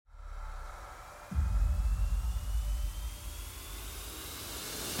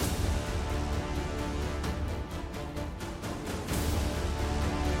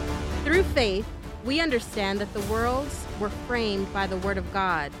Through faith, we understand that the worlds were framed by the Word of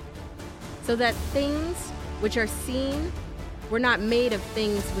God, so that things which are seen were not made of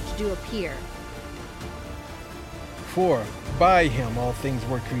things which do appear. For by him all things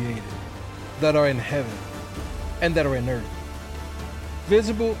were created, that are in heaven and that are in earth,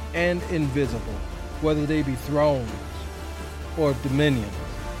 visible and invisible, whether they be thrones or dominions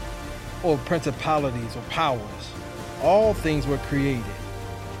or principalities or powers. All things were created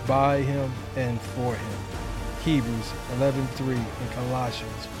by him and for him. Hebrews 11:3 and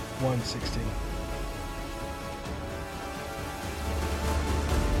Colossians 1:16.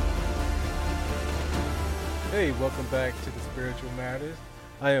 Hey, welcome back to the Spiritual Matters.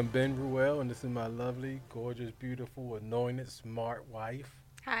 I am Ben Ruel, and this is my lovely, gorgeous, beautiful, anointed, smart wife.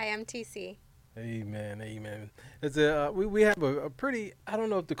 Hi, I'm TC. Amen, amen. It's we have a pretty, I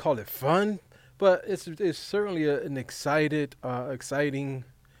don't know if to call it fun, but it's certainly an exciting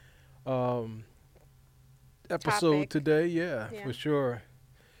episode Topic. today. Yeah, for sure.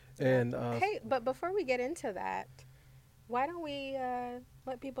 And Hey, but before we get into that, why don't we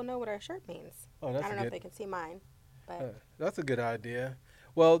let people know what our shirt means? oh, that's I don't know good. if they can see mine, but That's a good idea.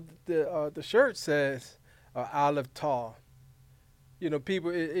 Well, the shirt says Olive Taw. You know, people,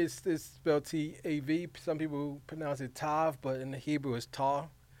 it's spelled T-A-V. Some people pronounce it Tav, but in the Hebrew it's Taw.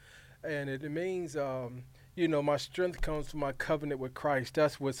 And it means, my strength comes from my covenant with Christ.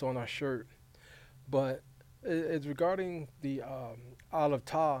 That's what's on our shirt. But it's regarding the Olive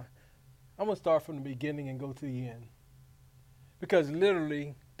Taw, I'm going to start from the beginning and go to the end. Because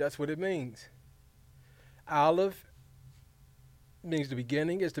literally, that's what it means. Aleph means the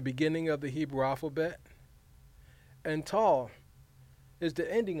beginning. It's the beginning of the Hebrew alphabet. And Taw is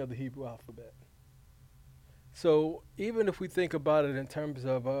the ending of the Hebrew alphabet. So even if we think about it in terms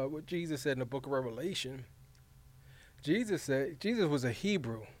of what Jesus said in the book of Revelation, Jesus was a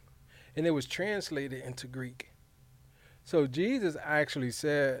Hebrew, and it was translated into Greek. So Jesus actually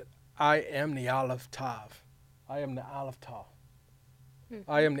said, I am the Aleph Tav. I am the Aleph Tav.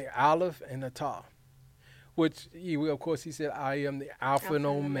 I am the Aleph and the Tav. Which, of course, he said, I am the Alpha and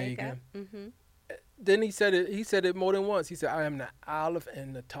Omega. Mm-hmm. Then he said it more than once. He said, I am the Aleph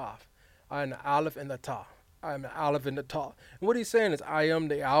and the Tav. I am the Aleph and the Tav. I am the Aleph and the Tav. And what he's saying is, I am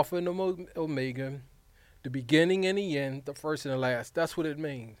the Alpha and the Omega, the beginning and the end, the first and the last. That's what it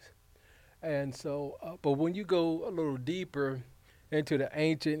means. And so, but when you go a little deeper into the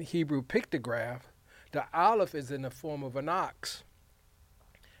ancient Hebrew pictograph, the Aleph is in the form of an ox.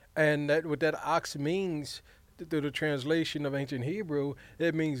 And what that ox means, through the translation of ancient Hebrew,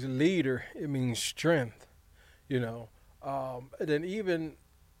 it means leader. It means strength, And then even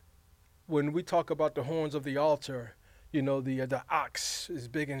when we talk about the horns of the altar, the ox is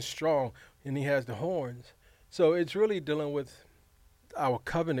big and strong, and he has the horns. So it's really dealing with our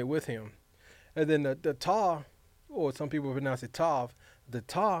covenant with him. And then the Taw, or some people pronounce it Tav, the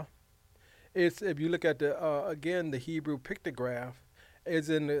Taw, if you look at the Hebrew pictograph,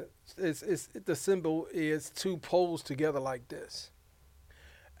 the symbol is two poles together like this.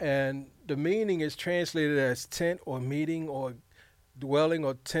 And the meaning is translated as tent or meeting or dwelling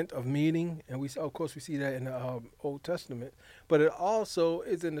or tent of meeting. And we see that in the Old Testament. But it also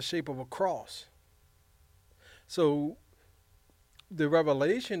is in the shape of a cross. So the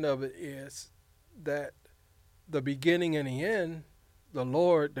revelation of it is that the beginning and the end, the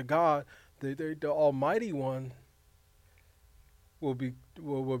Lord, the God, the Almighty One, will be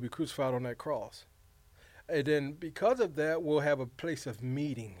crucified on that cross. And then because of that, we'll have a place of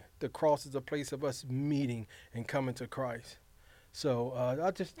meeting. The cross is a place of us meeting and coming to Christ. So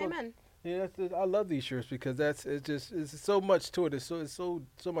Amen. I love these shirts because it's so much to it. It's so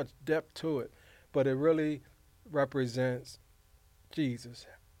much depth to it, but it really represents Jesus.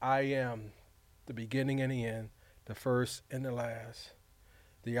 I am the beginning and the end, the first and the last,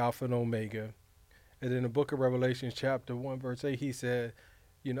 the Alpha and Omega. And in the book of Revelation, chapter 1, verse 8, he said,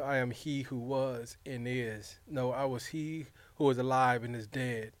 I am he who was and is. No, I was he who is alive and is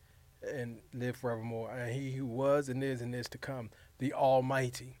dead and live forevermore. And he who was and is to come, the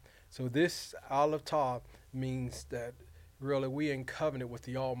Almighty. So this Aleph Tav means that really we in covenant with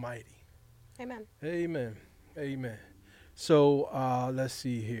the Almighty. Amen. Amen. Amen. So let's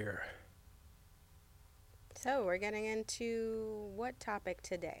see here. So we're getting into what topic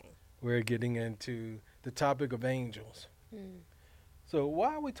today? We're getting into the topic of angels. So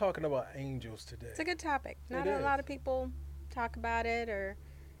why are we talking about angels today? It's a good topic. Not a lot of people talk about it, or,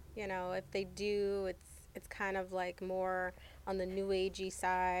 if they do, it's kind of like more on the new agey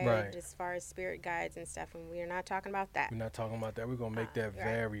side Right. as far as spirit guides and stuff, and we are not talking about that. We're not talking about that. We're gonna make that Right.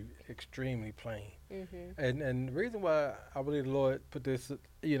 very extremely plain. Mhm. And the reason why I believe the Lord put this,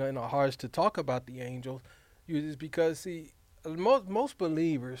 in our hearts to talk about the angels, is because see, most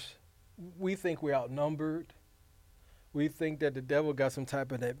believers, we think we're outnumbered. We think that the devil got some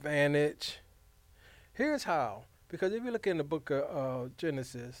type of advantage. Here's how. Because if you look in the book of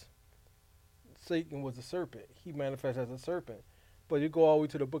Genesis, Satan was a serpent. He manifests as a serpent. But you go all the way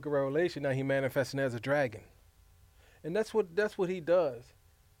to the book of Revelation, now he manifesting as a dragon. And that's what he does.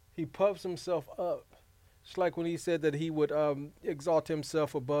 He puffs himself up. It's like when he said that he would exalt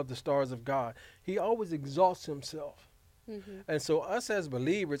himself above the stars of God. He always exalts himself. Mhm. And so us as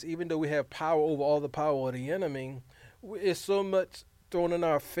believers, even though we have power over all the power of the enemy, it's so much thrown in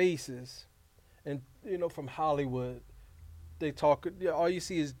our faces. And, from Hollywood, they talk, all you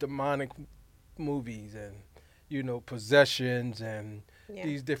see is demonic movies and, possessions and Yeah.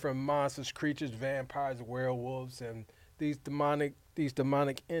 these different monsters, creatures, vampires, werewolves, and these demonic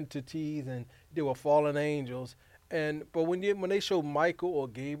entities, and they were fallen angels. But when they show Michael or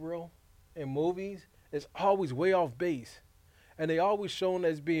Gabriel in movies, it's always way off base, and they always shown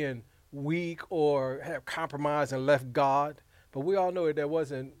as being weak or have compromised and left God. But we all know that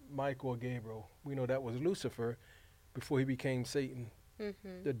wasn't Michael or Gabriel. We know that was Lucifer before he became Satan,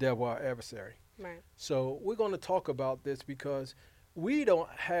 Mhm. the devil, our adversary. Right. So we're going to talk about this because we don't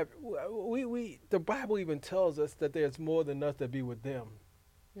have we the Bible even tells us that there's more than us that be with them.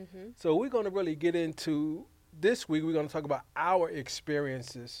 Mhm. So we're going to really get into this week. We're going to talk about our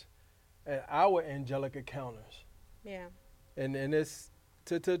experiences and our angelic encounters, Yeah. and it's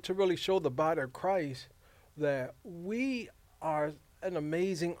to really show the body of Christ that we are an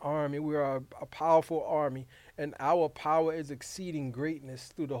amazing army. We are a powerful army, and our power is exceeding greatness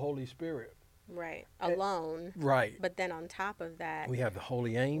through the Holy Spirit. Right. Eh, Alone. Right. But then on top of that, We have the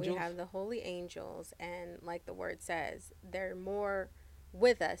holy we angels. have the holy angels, and like the word says, they're more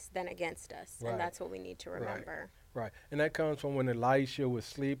with us than against us, Right. and that's what we need to Right. remember. Right, and that comes from when Elisha was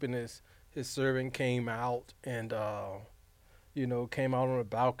sleeping. His servant came out and came out on a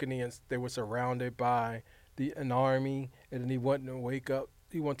balcony, and they were surrounded by an army. And then he wanted to wake up.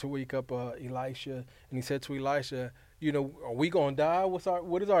 He wanted to wake up Elisha, and he said to Elisha, are we gonna die?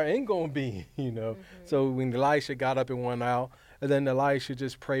 What is our end gonna be? Mhm. So when Elisha got up and went out, and then Elisha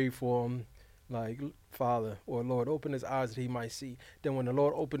just prayed for him, like, Father or Lord, open his eyes that he might see. Then when the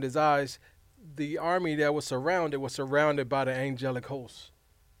Lord opened his eyes, the army that was surrounded by the angelic hosts,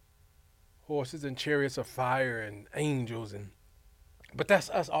 horses and chariots of fire and angels, but that's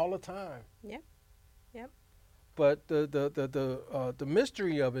us all the time. Yep. Yep. But the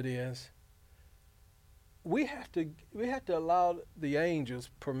mystery of it is we have to allow the angels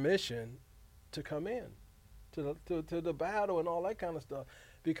permission to come in to the battle and all that kind of stuff,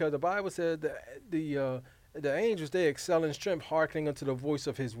 because the Bible said that the angels, they excel in strength, hearkening unto the voice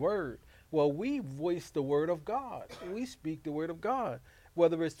of His word. Well, we voice the word of God. We speak the word of God,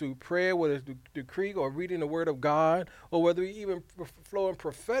 whether it's through prayer, whether it's through decree or reading the word of God, or whether we even flowing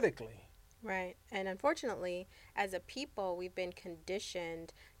prophetically. Right. And unfortunately, as a people, we've been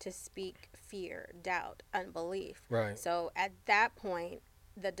conditioned to speak fear, doubt, unbelief. Right. So at that point,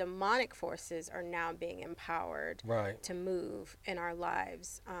 the demonic forces are now being empowered Right. to move in our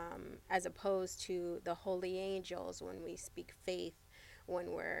lives, as opposed to the holy angels when we speak faith,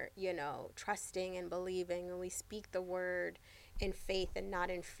 when we're, trusting and believing, and we speak the word in faith and not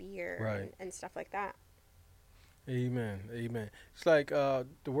in fear, Right. and stuff like that. Amen. Amen. It's like the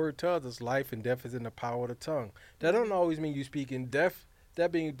word tells us life and death is in the power of the tongue. That don't always mean you speak in death.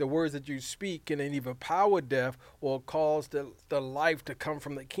 That being the words that you speak can either power death or cause the life to come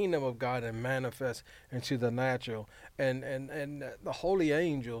from the kingdom of God and manifest into the natural. And the holy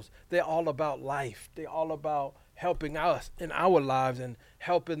angels, they're all about life. They're all about helping us in our lives and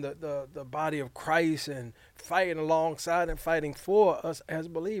helping the body of Christ and fighting alongside and fighting for us as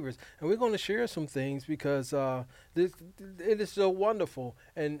believers. And we're going to share some things because it is so wonderful.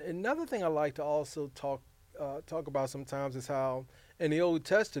 And another thing I like to also talk about sometimes is how in the Old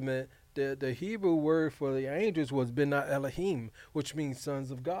Testament, the Hebrew word for the angels was B'nai Elohim, which means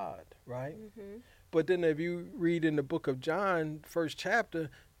sons of God, right? Mm-hmm. But then if you read in the book of John, first chapter,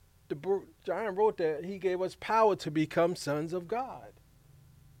 John wrote that he gave us power to become sons of God.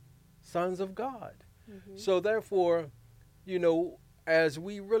 Sons of God. Mm-hmm. So therefore, as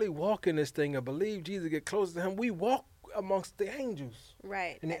we really walk in this thing and believe Jesus, get closer to Him, we walk amongst the angels.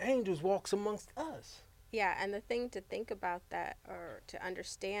 Right. And the angels walks amongst us. Yeah, and the thing to think about that, or to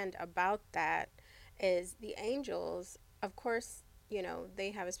understand about that, is the angels, of course,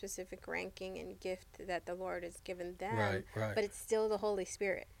 they have a specific ranking and gift that the Lord has given them, Right, right, but it's still the Holy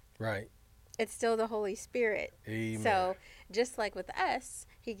Spirit. right. It's still the Holy Spirit. Amen. So, just like with us,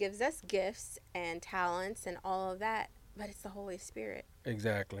 He gives us gifts and talents and all of that, but it's the Holy Spirit.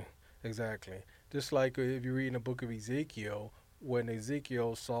 Exactly, exactly. Just like if you read in the book of Ezekiel, when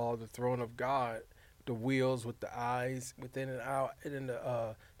Ezekiel saw the throne of God, the wheels with the eyes within and out, and then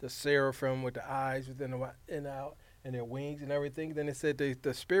the seraphim with the eyes within and out, and their wings and everything. Then it said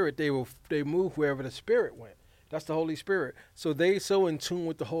the spirit they move wherever the spirit went. That's the Holy Spirit. So they so in tune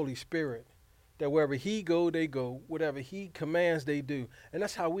with the Holy Spirit that wherever He go, they go. Whatever He commands, they do. And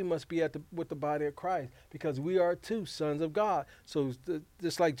that's how we must be with the body of Christ, because we are too sons of God. So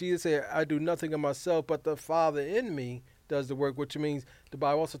just like Jesus said, I do nothing of myself, but the Father in me does the work, which means the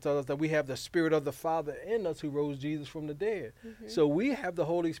Bible also tells us that we have the Spirit of the Father in us who rose Jesus from the dead. Mm-hmm. So we have the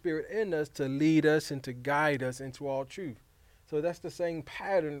Holy Spirit in us to lead us and to guide us into all truth. So that's the same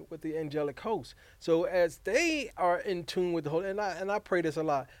pattern with the angelic hosts. So as they are in tune with the Holy, and I pray this a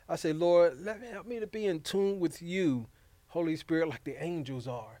lot. I say, Lord, help me to be in tune with you, Holy Spirit, like the angels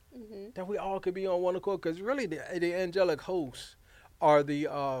are. Mm-hmm. That we all could be on one accord. Because really, the angelic hosts are the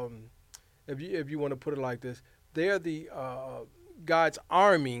if you want to put it like this, they're the God's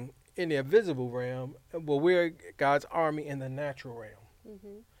army in the invisible realm. Well, we're God's army in the natural realm.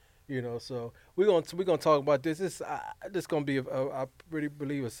 Mm-hmm. So we're gonna talk about this. This gonna be I really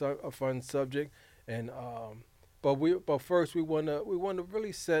believe a fun subject, and but first we wanna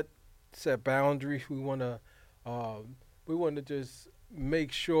really set boundaries. We wanna just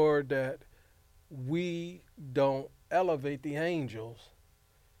make sure that we don't elevate the angels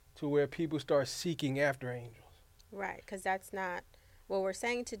to where people start seeking after angels. Right, because that's not what we're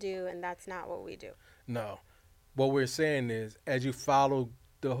saying to do, and that's not what we do. No, what we're saying is, as you follow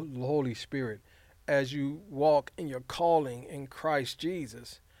the Holy Spirit, as you walk in your calling in Christ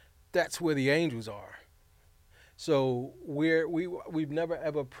Jesus, that's where the angels are. So we've never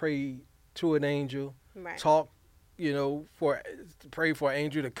ever prayed to an angel, Right. talk, for pray for an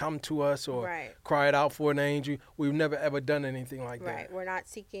angel to come to us or Right. cried out for an angel. We've never ever done anything like Right. that. We're not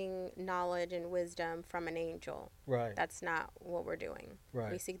seeking knowledge and wisdom from an angel. Right. That's not what we're doing. We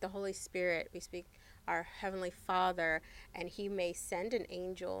Right. seek the Holy Spirit. We speak our Heavenly Father, and He may send an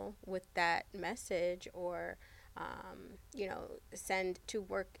angel with that message, or, send to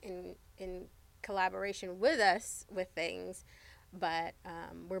work in collaboration with us with things, but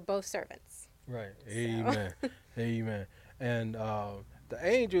we're both servants. Right. So. Amen. Amen. And the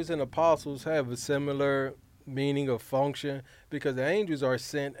angels and apostles have a similar meaning of function, because the angels are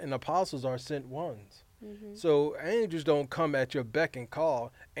sent and apostles are sent ones. Mm-hmm. So angels don't come at your beck and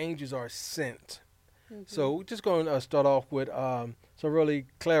call. Angels are sent. Mm-hmm. So we're just going to start off with some really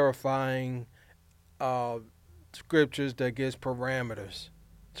clarifying uh, scriptures that gives parameters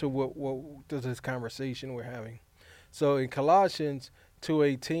to what to this conversation we're having. So in Colossians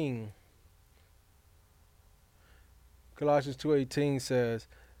 2:18, says,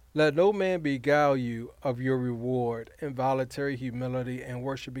 "Let no man beguile you of your reward in voluntary humility and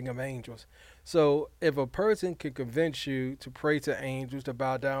worshiping of angels." So if a person can convince you to pray to angels, to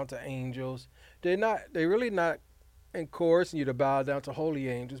bow down to angels, they're really not encouraging you to bow down to holy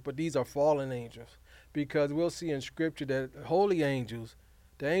angels, but these are fallen angels. Because we'll see in scripture that holy angels,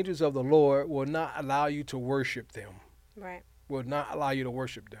 the angels of the Lord, will not allow you to worship them. Right. Will not allow you to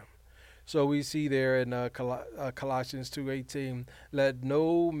worship them. So we see there in Colossians 2:18, "Let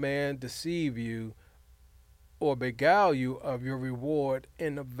no man deceive you or beguile you of your reward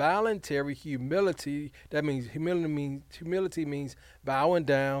in a voluntary humility." That means humility means bowing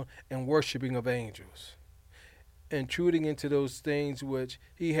down and worshiping of angels, intruding into those things which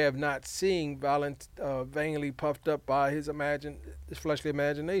he have not seen, vainly puffed up by his fleshly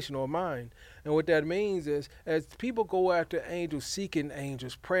imagination or mind. And what that means is, as people go after angels, seeking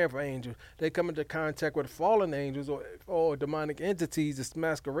angels, praying for angels, they come into contact with fallen angels or demonic entities that's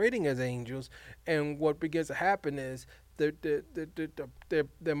masquerading as angels. And what begins to happen is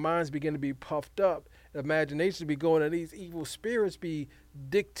their minds begin to be puffed up. Imaginations be going, and these evil spirits be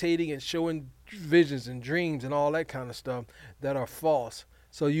dictating and showing visions and dreams and all that kind of stuff that are false.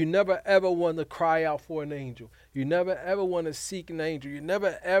 So you never ever want to cry out for an angel. You never ever want to seek an angel. You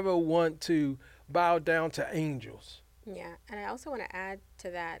never ever want to bow down to angels. Yeah, and I also want to add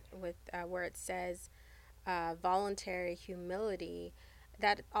to that with where it says voluntary humility.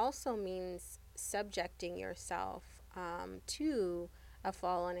 That also means subjecting yourself to a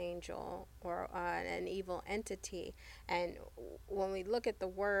fallen angel or an evil entity. And when we look at the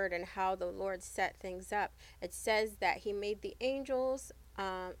word and how the Lord set things up, it says that He made the angels,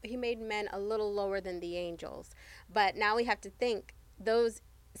 He made men a little lower than the angels. But now we have to think, those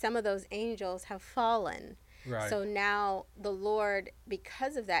some of those angels have fallen. Right. So now the Lord,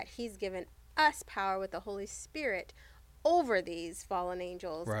 because of that, He's given us power with the Holy Spirit over these fallen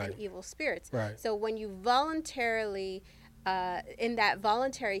angels and Right. evil spirits. Right. So when you voluntarily, in that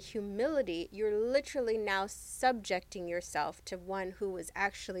voluntary humility, you're literally now subjecting yourself to one who was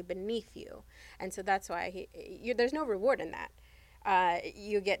actually beneath you. And so that's why there's no reward in that.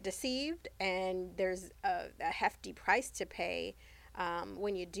 You get deceived, and there's a hefty price to pay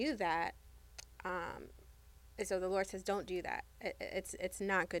when you do that. So the Lord says, don't do that. It's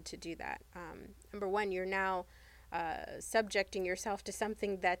not good to do that. Number one, you're now subjecting yourself to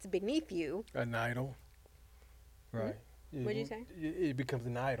something that's beneath you. An idol. Right. Mm-hmm. What'd you say? It becomes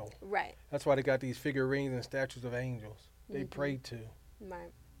an idol. Right. That's why they got these figurines and statues of angels they pray to.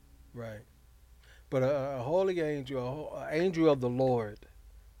 Right. Right. But a holy angel, an angel of the Lord,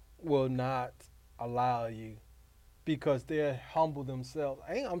 will not allow you, because they're humble themselves.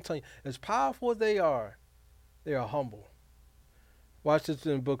 I'm telling you, as powerful as they are humble. Watch this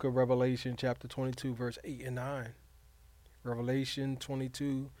in the book of Revelation, chapter 22, verse 8 and 9. Revelation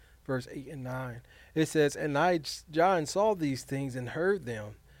 22, verse 8 and 9. It says, "And I, John, saw these things and heard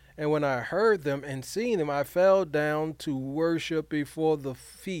them. And when I heard them and seen them, I fell down to worship before the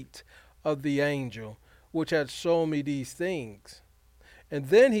feet of the angel, which had shown me these things. And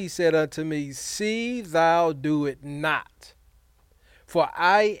then he said unto me, See thou do it not. For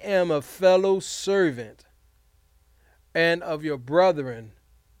I am a fellow servant, and of your brethren,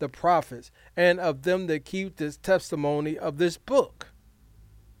 the prophets, and of them that keep this testimony of this book.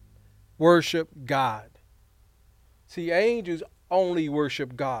 Worship God." See, angels only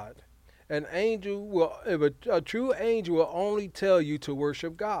worship God. An angel will, a true angel will only tell you to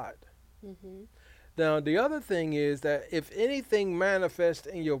worship God. Mm-hmm. Now, the other thing is that if anything manifests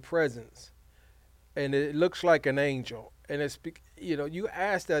in your presence, and it looks like an angel, and it's, you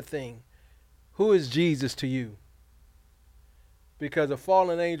ask that thing, who is Jesus to you? Because a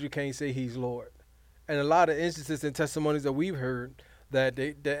fallen angel can't say he's Lord. And a lot of instances and testimonies that we've heard that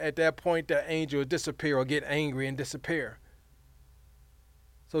at that point that angel will disappear or get angry and disappear.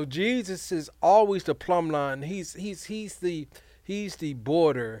 So Jesus is always the plumb line. He's the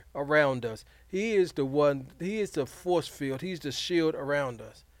border around us. He is the one. He is the force field. He's the shield around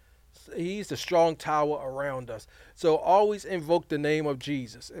us. He's the strong tower around us. So always invoke the name of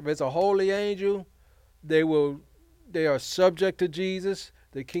Jesus. If it's a holy angel, they are subject to Jesus,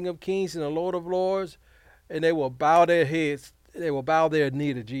 the King of Kings and the Lord of Lords, and they will bow their heads. They will bow their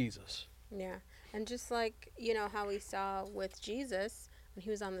knee to Jesus. Yeah. And just like, how we saw with Jesus when he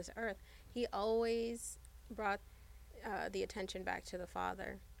was on this earth, he always brought the attention back to the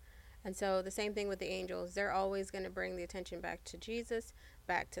Father. And so the same thing with the angels. They're always going to bring the attention back to Jesus,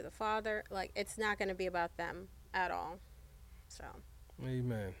 back to the Father. Like, it's not going to be about them at all. So.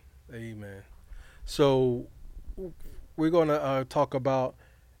 Amen. Amen. So we're going to talk about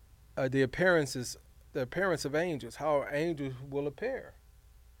the appearance of angels, how angels will appear.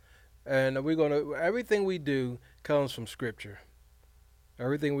 And everything we do comes from Scripture.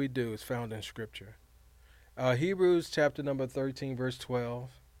 Everything we do is found in Scripture. Hebrews chapter number 13, verse 12.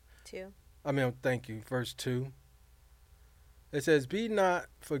 Verse 2. It says, "Be not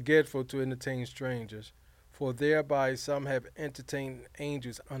forgetful to entertain strangers, for thereby some have entertained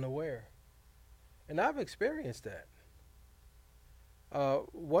angels unaware." And I've experienced that.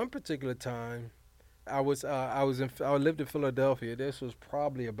 One particular time, I lived in Philadelphia. This was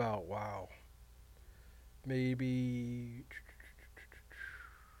probably about maybe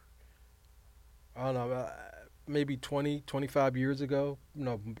I don't know, maybe 20, 25 years ago.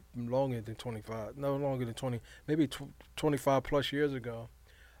 No, longer than 25. No, longer than 20. Maybe 25 plus years ago.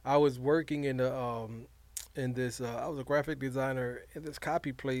 I was working I was a graphic designer in this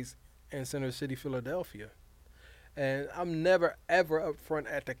copy place in Center City, Philadelphia. And I'm never, ever up front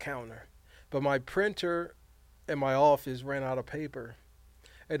at the counter. But my printer in my office ran out of paper.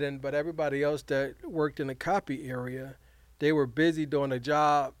 But everybody else that worked in the copy area, they were busy doing a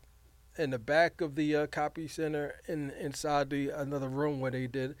job in the back of the copy center inside another room where they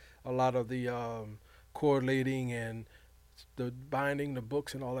did a lot of the correlating and the binding the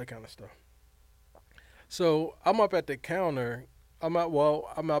books and all that kind of stuff. So I'm up at the counter. I'm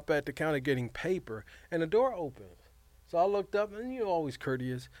up at the counter getting paper, and the door opens. So I looked up, and you're always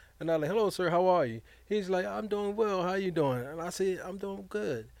courteous, and I'm like, "Hello, sir, how are you?" He's like, "I'm doing well. How you doing?" And I said, "I'm doing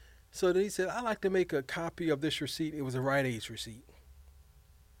good." So then he said, "I'd like to make a copy of this receipt." It was a Rite Aid receipt.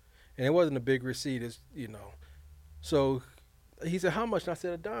 And it wasn't a big receipt, So he said, "How much?" And I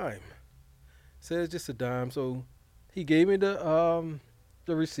said, "$1." I said, "It's just $1." So he gave me the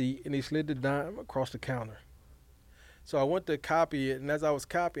receipt, and he slid the dime across the counter. So I went to copy it, and as I was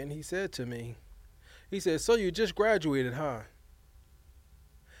copying, he said to me, he said, "So you just graduated, huh?"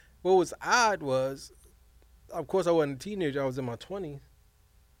 What was odd was, of course, I wasn't a teenager. I was in my 20s,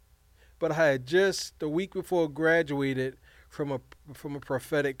 but I had just the week before graduated from a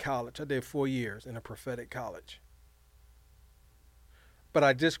prophetic college. I did 4 years in a prophetic college, but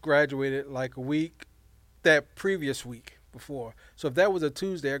I just graduated like a week that previous week before. So if that was a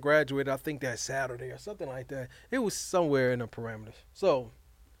Tuesday, I graduated. I think that Saturday or something like that. It was somewhere in the parameters. So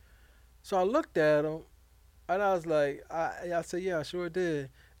I looked at him and I was like, I said, yeah, I sure did.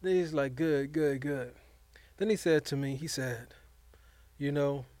 Then he's like, good, good, good. Then he said to me, he said, you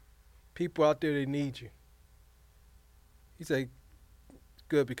know, people out there, they need you. He said,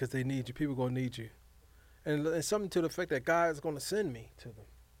 good, because they need you. People gonna need you. And something to the effect that God is gonna send me to them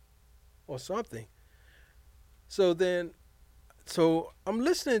or something. So then, so I'm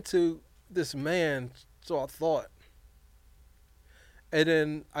listening to this man, so I thought. And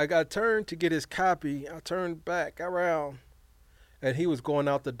then I got turned to get his copy. I turned back around and he was going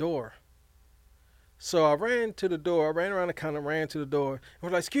out the door. So I ran to the door. I ran around the counter, ran to the door. And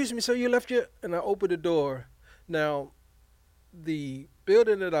was like, excuse me, sir, you left your... And I opened the door. Now, the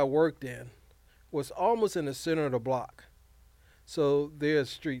building that I worked in was almost in the center of the block. So there's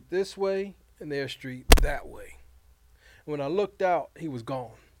a street this way and there's a street that way. When I looked out, he was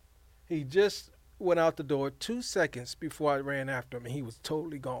gone. He just went out the door 2 seconds before I ran after him, and he was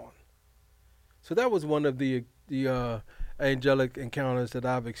totally gone. So that was one of the angelic encounters that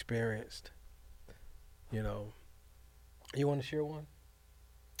I've experienced. You know, you want to share one?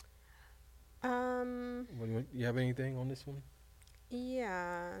 You have anything on this one?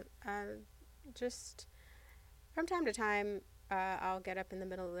 Yeah. Just from time to time, I'll get up in the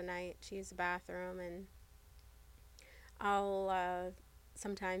middle of the night to use the bathroom, and I'll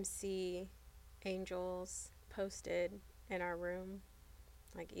sometimes see angels posted in our room,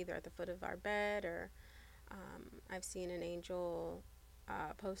 like either at the foot of our bed, or I've seen an angel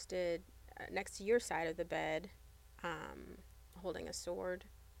posted next to your side of the bed, holding a sword,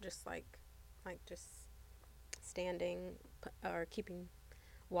 just like just standing or keeping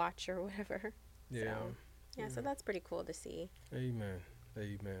watch or whatever. Yeah. So, yeah, so that's pretty cool to see. Amen.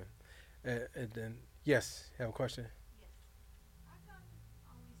 Amen. And then, yes, you have a question?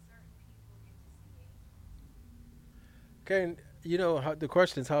 Okay, you know, the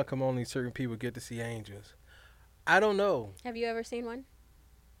question is, how come only certain people get to see angels? I don't know. Have you ever seen one?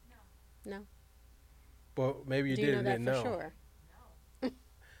 No. But maybe you Do did you know and that didn't for know. sure?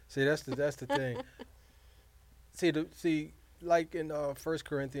 See, that's the thing. See, like in 1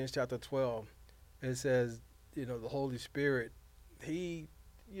 Corinthians chapter 12, it says, you know, the Holy Spirit, he,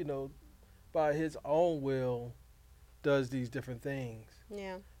 you know, by his own will does these different things.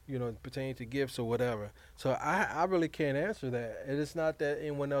 Yeah. You know, pertaining to gifts or whatever. So I really can't answer that. And it's not that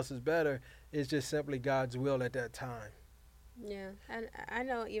anyone else is better. It's just simply God's will at that time. Yeah. And I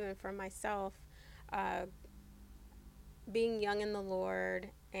know even for myself, being young in the Lord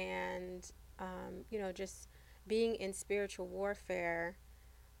and, you know, just being in spiritual warfare,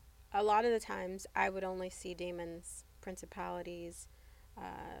 a lot of the times I would only see demons, principalities,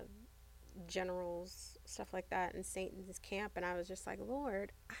 generals, stuff like that in Satan's camp, and I was just like,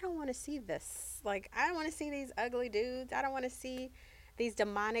 Lord, I don't want to see this. Like, I don't want to see these ugly dudes. I don't want to see these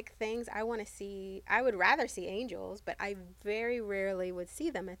demonic things. I would rather see angels, but I very rarely would see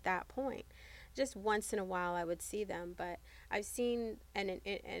them at that point. Just once in a while I would see them, but I've seen and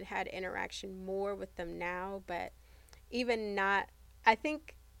had interaction more with them now, but even not, I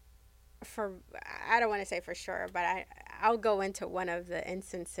think I don't want to say for sure, but I'll go into one of the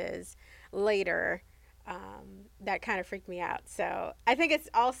instances later that kind of freaked me out. So I think it's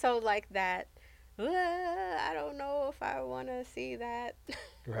also like that. I don't know if I want to see that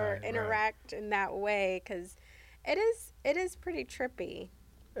or interact in that way, because it is pretty trippy.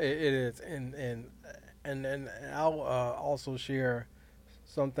 It is, and I'll also share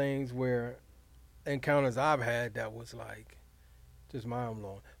some things where encounters I've had that was like just mind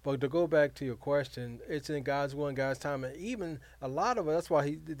blowing. But to go back to your question, it's in God's will and God's time, and even a lot of us. That's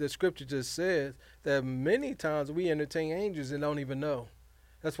why the scripture just says that many times we entertain angels and don't even know.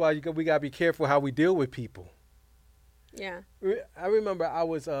 That's why we gotta be careful how we deal with people. Yeah. I remember I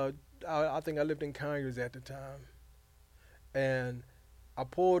was I think I lived in Conyers at the time, and I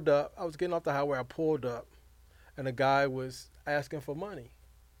pulled up. I was getting off the highway. I pulled up, and a guy was asking for money.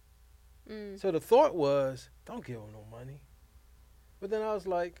 So the thought was, don't give him no money. But then I was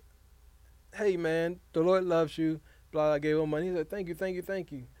like, hey, man, the Lord loves you. Blah, I gave him money. He said, thank you, thank you,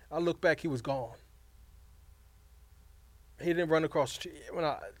 thank you. I looked back. He was gone. He didn't run across the street.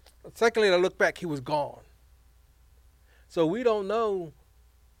 Secondly, I looked back. He was gone. So we don't know.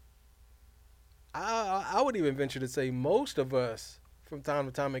 I would even venture to say most of us from time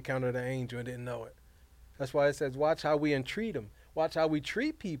to time encountered an angel and didn't know it. That's why it says, watch how we entreat them. Watch how we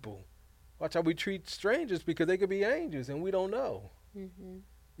treat people. Watch how we treat strangers because they could be angels and we don't know.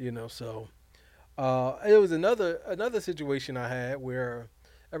 Mm-hmm. So it was another situation I had where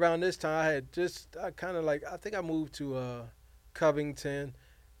around this time I kind of like I think I moved to Covington.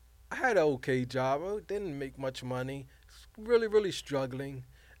 I had an okay job. I didn't make much money. Really struggling,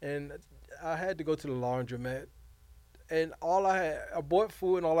 and I had to go to the laundromat. And I bought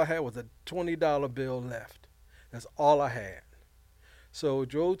food, and all I had was a $20 bill left. That's all I had. So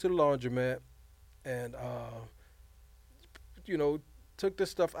drove to the laundromat, and you know, took the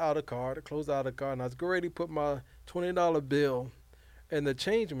stuff out of the car, the clothes out of the car, and I was ready to put my $20 bill in the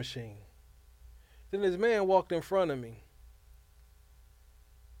change machine. Then this man walked in front of me.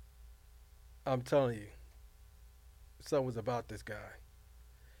 I'm telling you, something was about this guy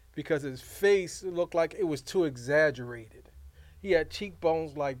because his face looked like it was too exaggerated. He had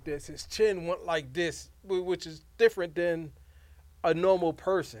cheekbones like this. His chin went like this, which is different than a normal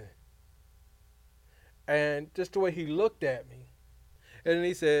person. And just the way he looked at me. And then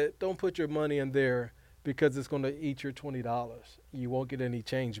he said, don't put your money in there because it's going to eat your $20. You won't get any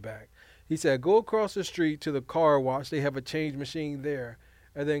change back. He said, go across the street to the car wash. They have a change machine there.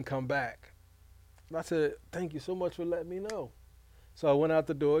 And then come back. And I said, thank you so much for letting me know. So I went out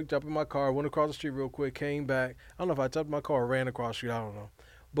the door, jumped in my car, went across the street real quick, came back. I don't know if I jumped in my car or ran across the street. I don't know.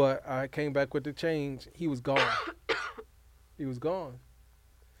 But I came back with the change. He was gone. He was gone.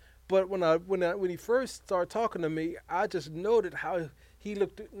 But when he first started talking to me, I just noted how he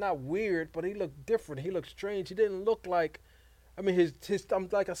looked not weird, but he looked different. He looked strange. He didn't look like, I mean, his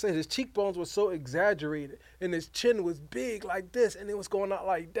like I said, his cheekbones were so exaggerated, and his chin was big like this, and it was going out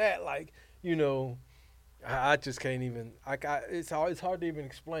like that, like I just can't even. It's hard to even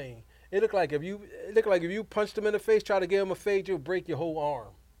explain. It looked like if you punched him in the face, try to give him a fade, you'll break your whole arm,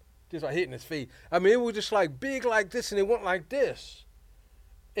 just by hitting his face. I mean, it was just like big like this, and it went like this.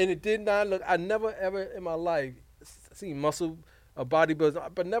 And it did not look. I never ever in my life seen muscle, a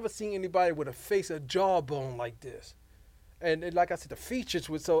bodybuilder, but never seen anybody with a face, a jawbone like this. And like I said, the features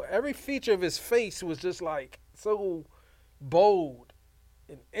was so. Every feature of his face was just like so bold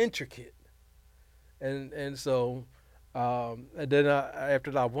and intricate. And so, and then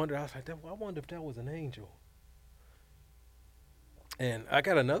after that, I wondered. I was like, I wonder if that was an angel. And I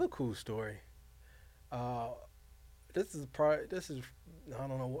got another cool story. Uh, this is I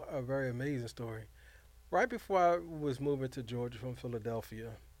don't know, a very amazing story. Right before I was moving to Georgia from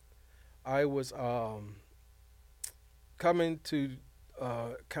Philadelphia, I was coming to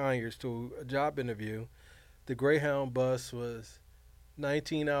Conyers to a job interview. The Greyhound bus was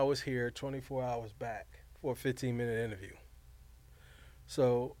 19 hours here, 24 hours back for a 15-minute interview.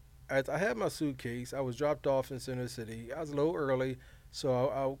 So as I had my suitcase, I was dropped off in Center City. I was a little early, so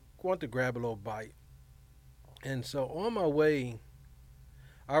I wanted to grab a little bite. And so on my way,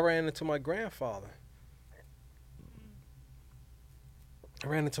 I ran into my grandfather.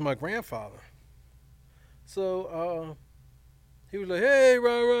 So he was like, "Hey,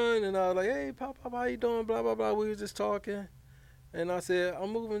 Run," and I was like, "Hey, Pop, how you doing?" Blah blah blah. We was just talking, and I said,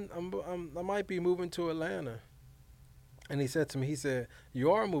 "I'm moving. I might be moving to Atlanta." And he said to me, he said,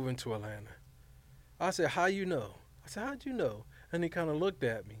 "You are moving to Atlanta." I said, "How you know?" I said, "How'd you know?" And he kind of looked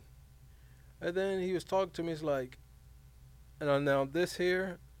at me, and then he was talking to me. He's like, "And now this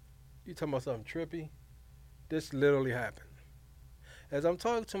here, you talking about something trippy? This literally happened." As I'm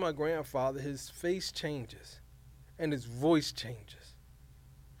talking to my grandfather, his face changes and his voice changes.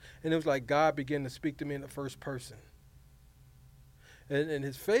 And it was like God began to speak to me in the first person. And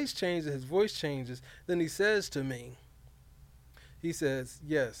his face changes, his voice changes. Then he says to me, he says,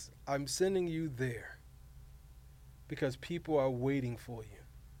 "Yes, I'm sending you there because people are waiting for you."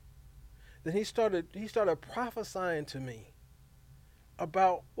 Then he started prophesying to me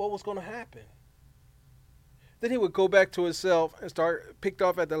about what was going to happen. Then he would go back to himself and picked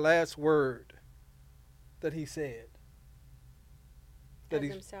off at the last word that he said. As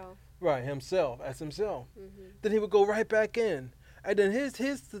himself. Right, himself, as himself. Mm-hmm. Then he would go right back in. And then here's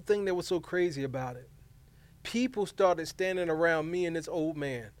the thing that was so crazy about it. People started standing around me and this old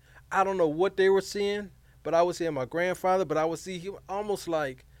man. I don't know what they were seeing, but I was seeing my grandfather, but I would see him almost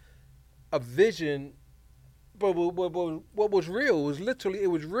like a vision. But what was real was literally, it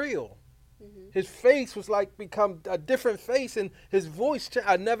was real. Mm-hmm. His face was like become a different face, and his voice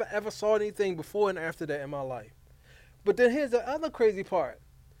I never ever saw anything before and after that in my life. But then here's the other crazy part.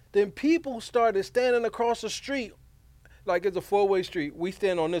 Then people started standing across the street, like it's a four-way street. We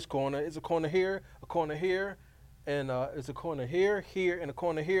stand on this corner. It's a corner here, and it's a corner here, here, and a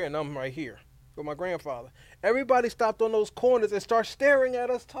corner here, and I'm right here with my grandfather. Everybody stopped on those corners and started staring at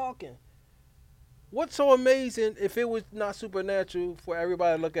us talking. What's so amazing if it was not supernatural for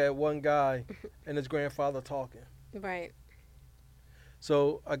everybody to look at one guy and his grandfather talking? Right.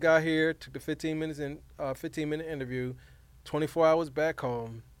 So I got here, took the 15-minute interview, 24 hours back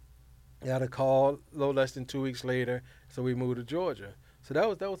home. Got a call a little less than 2 weeks later, so we moved to Georgia. So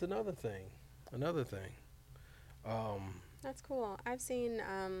that was another thing. Another thing. That's cool. I've seen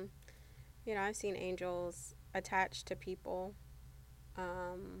angels attached to people.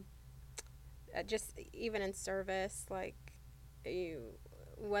 Um, just even in service, like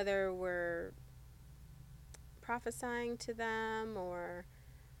whether we're prophesying to them or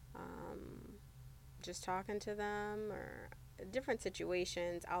um, just talking to them or different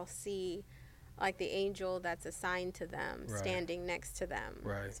situations, I'll see like the angel that's assigned to them Right. standing next to them.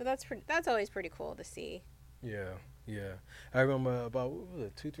 Right. So that's always pretty cool to see. Yeah, yeah. I remember about what was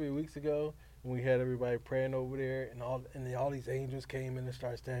it, 2-3 weeks ago when we had everybody praying over there, and all these angels came in and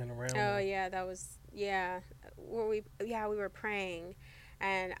started standing around. Oh them. yeah, that was we were praying,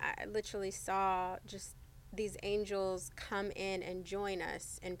 and I literally saw just these angels come in and join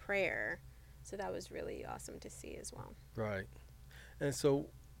us in prayer. So that was really awesome to see as well. Right. And so,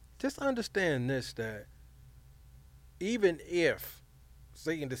 just understand this: that even if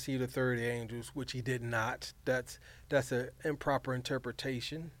Satan deceived a third of the angels, which he did not, that's an improper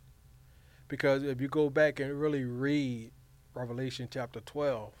interpretation. Because if you go back and really read Revelation chapter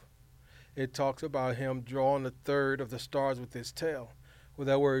 12, it talks about him drawing a third of the stars with his tail. Well,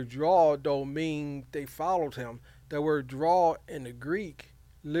 that word draw don't mean they followed him. That word draw in the Greek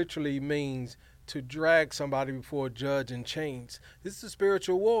literally means to drag somebody before a judge in chains. This is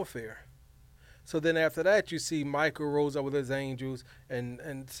spiritual warfare. So then after that, you see Michael rose up with his angels,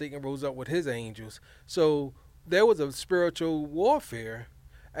 and Satan rose up with his angels. So there was a spiritual warfare.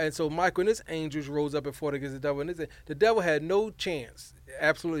 And so Michael and his angels rose up and fought against the devil. And the devil had no chance,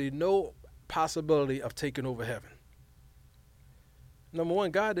 absolutely no possibility of taking over heaven. Number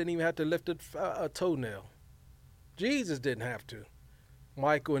one, God didn't even have to lift a toenail. Jesus didn't have to.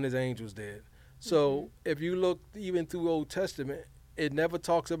 Michael and his angels did. So if you look even through Old Testament, it never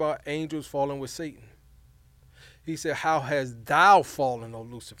talks about angels falling with Satan. He said, "How has thou fallen, O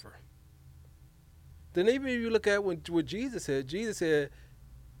Lucifer?" Then even if you look at what Jesus said,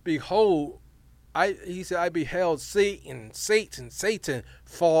 "Behold," he said, "I beheld Satan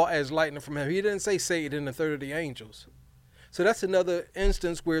fall as lightning from heaven." He didn't say Satan and a third of the angels. So that's another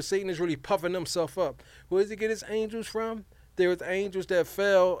instance where Satan is really puffing himself up. Where does he get his angels from? There was angels that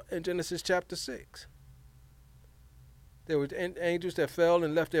fell in Genesis chapter 6. There were angels that fell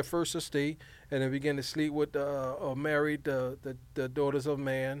and left their first estate and then began to sleep with or married the daughters of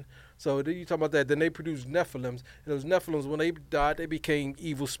man. So you talk about that. Then they produced Nephilims. And those Nephilims, when they died, they became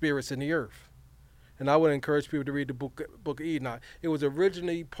evil spirits in the earth. And I would encourage people to read the book of Enoch. It was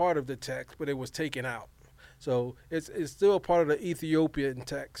originally part of the text, but it was taken out. So it's still part of the Ethiopian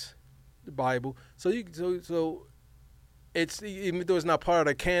text, the Bible. So it's, even though it's not part of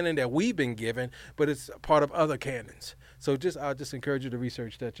the canon that we've been given, but it's part of other canons. So I just encourage you to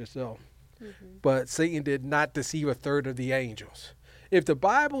research that yourself. Mm-hmm. But Satan did not deceive a third of the angels. If the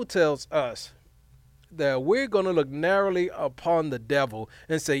Bible tells us that we're going to look narrowly upon the devil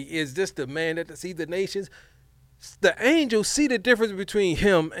and say, "Is this the man that deceived the nations?" The angels see the difference between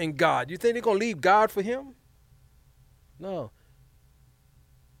him and God. You think they're going to leave God for him? No.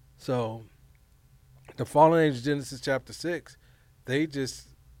 So the fallen angels, Genesis chapter 6, they just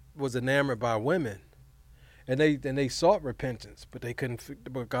was enamored by women. And they sought repentance, but they couldn't.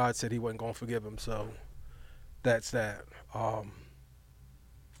 But God said He wasn't going to forgive them. So that's that.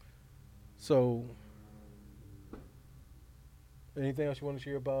 So anything else you want to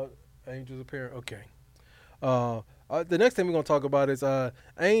share about angels appearing? Okay. The next thing we're going to talk about is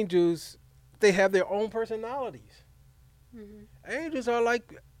angels. They have their own personalities. Mm-hmm. Angels are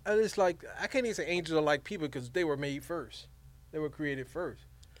like, it's like, I can't even say angels are like people because they were made first. They were created first.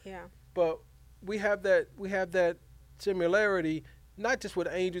 Yeah. But we have that similarity, not just with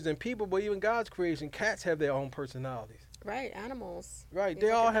angels and people, but even God's creation. Cats have their own personalities. Right, animals. Right, they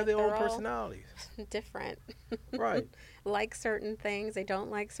all have their own personalities. Different. Right. Like certain things, they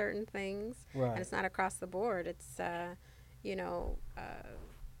don't like certain things. Right. And it's not across the board. It's,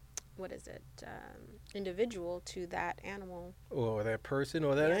 what is it? Individual to that animal. Or that person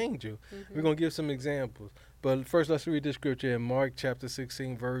or that angel. Mm-hmm. We're going to give some examples. But first, let's read the scripture in Mark chapter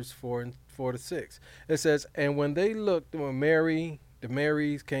 16, verse 4 to 6. It says, "And when they looked, when the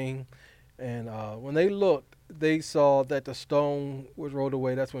Marys came, and when they looked, they saw that the stone was rolled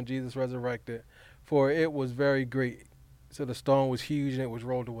away." That's when Jesus resurrected. for it was very great. So the stone was huge and it was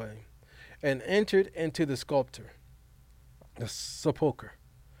rolled away, and entered into the sculptor, the sepulchre.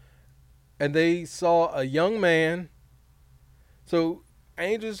 And they saw a young man. So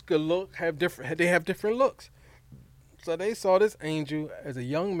angels could look have different. They have different looks. So they saw this angel as a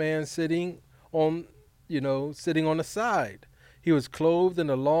young man sitting on, sitting on the side. He was clothed in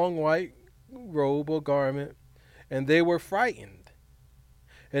a long white robe or garment, and they were frightened.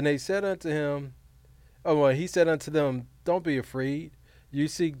 And they said unto him, oh, well, he said unto them, don't be afraid. You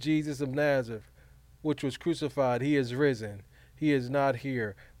seek Jesus of Nazareth, which was crucified. He is risen. He is not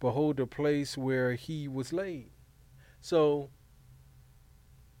here. Behold the place where he was laid. So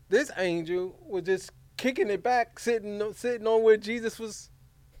this angel was just kicking it back, sitting on where Jesus was.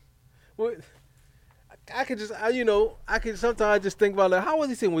 I could just, I could sometimes just think about, like, how was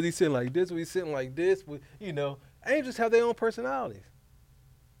he sitting? Was he sitting like this? Was he sitting like this? Angels have their own personalities.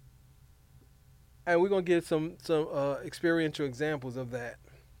 And we're going to give some experiential examples of that.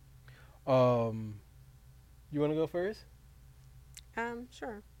 You want to go first?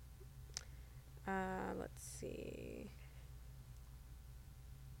 Sure. Let's see.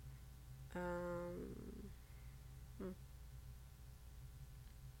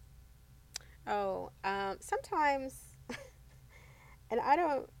 Sometimes, and I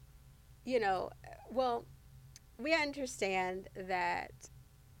don't, well, we understand that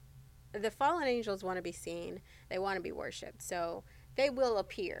the fallen angels want to be seen, they want to be worshipped, so they will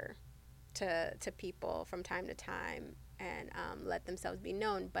appear to people from time to time and let themselves be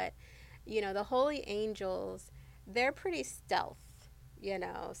known. But the holy angels, they're pretty stealth,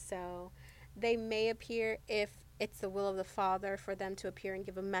 so they may appear if it's the will of the Father for them to appear and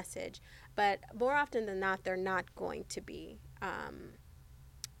give a message, but more often than not, they're not going to be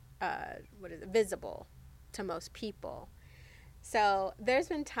visible to most people. So there's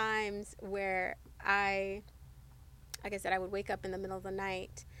been times where like I said, I would wake up in the middle of the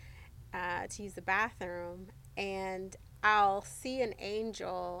night to use the bathroom, and I'll see an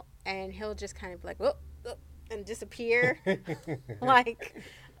angel, and he'll just kind of like, whoop, whoop, and disappear. like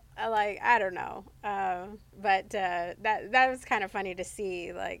I don't know. But that was kind of funny to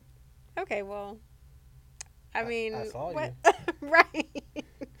see. Like, okay, well, I mean, I saw what? you. Right.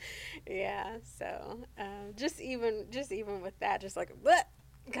 Yeah. So just even with that, just like bleh,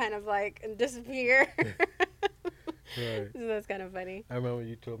 kind of like and disappear. Right. So that's kind of funny. I remember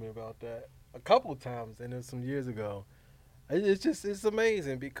you told me about that a couple of times, and it was some years ago. It's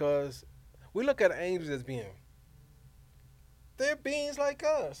amazing because we look at angels as they're beings like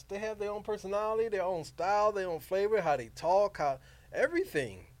us. They have their own personality, their own style, their own flavor, how they talk,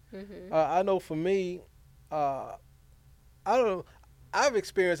 everything. Mm-hmm. I know for me, I don't know. I've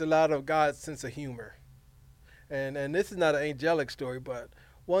experienced a lot of God's sense of humor, and this is not an angelic story, but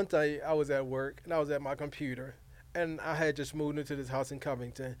once I was at work and I was at my computer, and I had just moved into this house in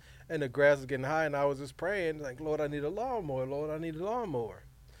Covington, and the grass was getting high, and I was just praying like, Lord, I need a lawnmower. Lord, I need a lawnmower.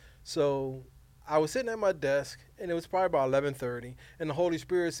 So I was sitting at my desk, and it was probably about 11:30, and the Holy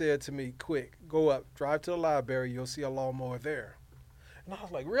Spirit said to me, "Quick, go up, drive to the library. You'll see a lawnmower there." And I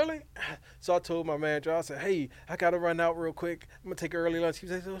was like, really? So I told my manager, I said, hey, I got to run out real quick. I'm going to take an early lunch. He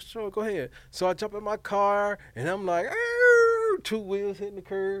said, oh, sure, go ahead. So I jump in my car, and I'm like, two wheels hitting the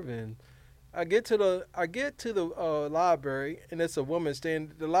curb. And I get to the library, and it's a woman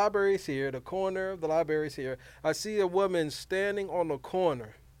standing. The library is here. The corner of the library is here. I see a woman standing on the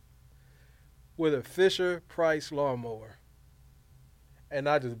corner with a Fisher Price lawnmower. And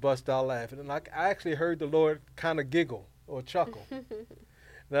I just bust out laughing. And I actually heard the Lord kind of giggle or chuckle. And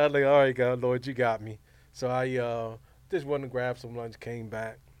I was like, all right, God, Lord, you got me. So I just went and grabbed some lunch, came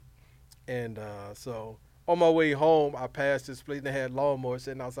back. And so on my way home, I passed this place and they had lawnmowers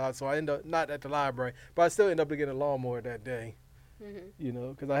sitting outside. So I ended up, not at the library, but I still ended up getting a lawnmower that day,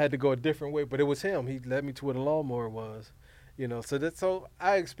 because I had to go a different way. But it was him. He led me to where the lawnmower was, So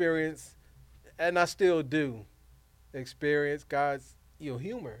I experienced, and I still do experience God's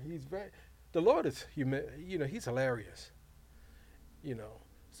humor. The Lord is human. He's hilarious.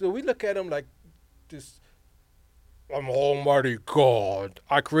 So we look at him like this. I'm Almighty God.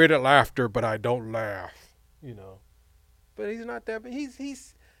 I created laughter, but I don't laugh. But he's not that. But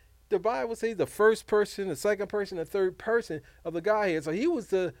he's. The Bible says the first person, the second person, the third person of the Godhead. So he was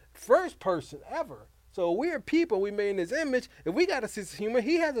the first person ever. So we're people. We made in His image. If we got a sense of humor,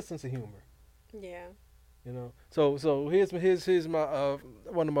 He has a sense of humor. Yeah. So here's my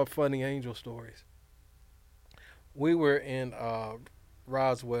one of my funny angel stories. We were in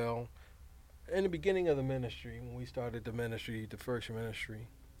Roswell in the beginning of the ministry when we started the ministry, the first ministry.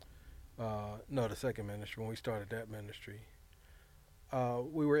 The second ministry when we started that ministry.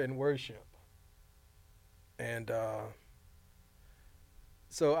 We were in worship, And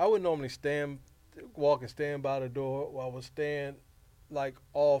so I would normally walk and stand by the door while I would stand like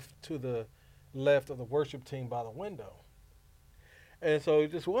off to the left of the worship team by the window. And so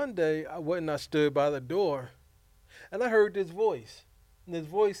just one day I went and I stood by the door and I heard this voice. And this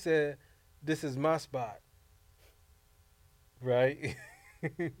voice said, "This is my spot." Right?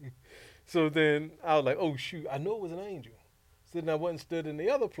 So then I was like, "Oh shoot, I knew it was an angel." So then I went and stood in the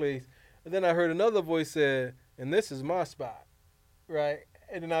other place. And then I heard another voice said, "And this is my spot." Right?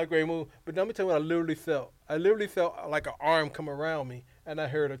 And then I agree move. But let me tell you what I literally felt. I literally felt like an arm come around me and I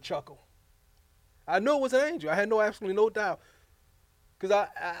heard a chuckle. I knew it was an angel. I had absolutely no doubt. Because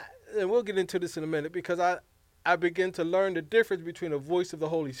and we'll get into this in a minute, because I began to learn the difference between the voice of the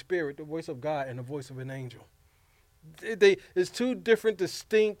Holy Spirit, the voice of God, and the voice of an angel. It's two different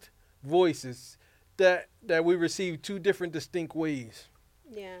distinct voices that we receive two different distinct ways.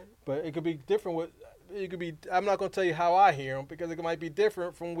 Yeah. But it could be different with. It could be. I'm not going to tell you how I hear them because it might be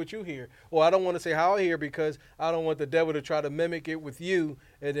different from what you hear. Or I don't want to say how I hear because I don't want the devil to try to mimic it with you,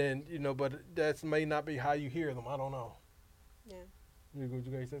 and then But that may not be how you hear them. I don't know. Yeah. You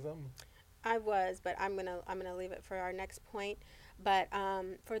guys say something? I was, but I'm gonna leave it for our next point. But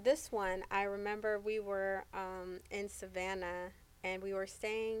for this one, I remember we were in Savannah and we were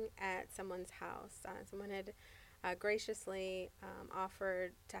staying at someone's house. Someone had graciously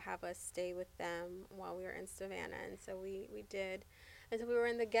offered to have us stay with them while we were in Savannah, and so we did. And so we were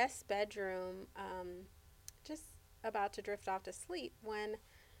in the guest bedroom, just about to drift off to sleep when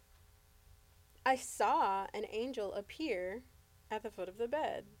I saw an angel appear at the foot of the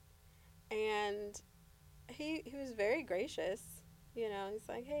bed. And he was very gracious. He's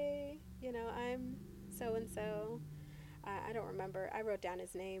like, "Hey, I'm so and so." I don't remember. I wrote down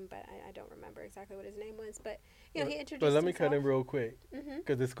his name, but I don't remember exactly what his name was. But he introduced But let himself. me cut in real quick Mhm.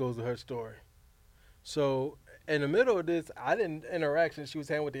 because this goes to her story. So in the middle of this, I didn't interaction she was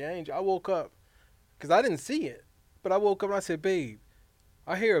having with the angel. I woke up because I didn't see it, but I woke up and I said, "Babe,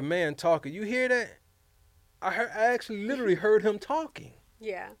 I hear a man talking. You hear that?" I actually literally heard him talking.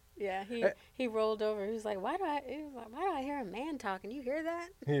 Yeah, yeah. He rolled over. He was like, he was like, "Why do I hear a man talking? You hear that?"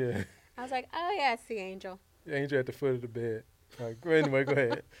 Yeah, I was like, "Oh yeah, it's the angel." the angel at the foot of the bed. All right, anyway, go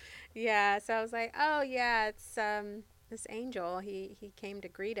ahead. Yeah. So I was like, "Oh yeah, it's this angel. He came to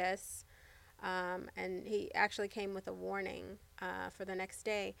greet us." And he actually came with a warning for the next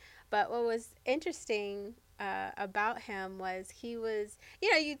day. But what was interesting about him was he was,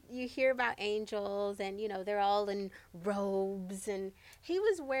 you hear about angels and, they're all in robes, and he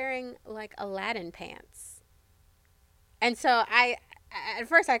was wearing like Aladdin pants. And so at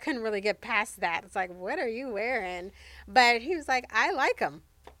first, I couldn't really get past that. It's like, what are you wearing? But he was like, I like them.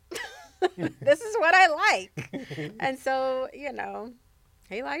 This is what I like. And so,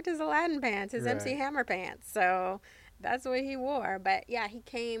 he liked his Aladdin pants, his MC Right. Hammer pants. So that's what he wore. But yeah, he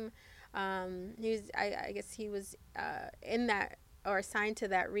came. I guess he was in that or assigned to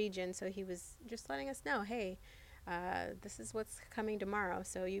that region. So he was just letting us know, hey, this is what's coming tomorrow.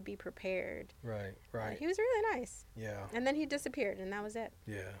 So you be prepared. Right, right. He was really nice. Yeah, And then he disappeared, and that was it.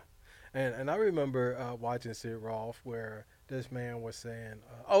 yeah. And I remember watching Sid Roth where this man was saying,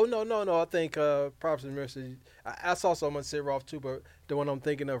 "Oh no, I think props and mercy." I saw some on Sid Roth too, but the one I'm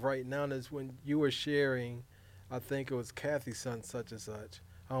thinking of right now is when you were sharing. I think it was Kathy's son, such and such.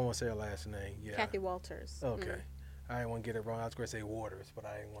 I don't want to say her last name. Yeah. Kathy Walters. Okay. I didn't want to get it wrong. I was going to say Waters, but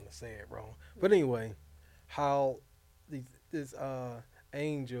I didn't want to say it wrong. But anyway, how this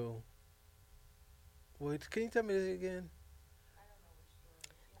angel. Wait, can you tell me this again?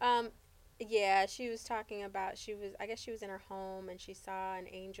 Um, yeah, she was talking about I guess she was in her home and she saw an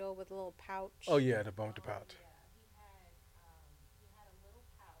angel with a little pouch. Oh yeah, the bump the pouch.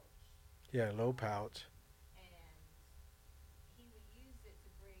 Yeah, a low pouch.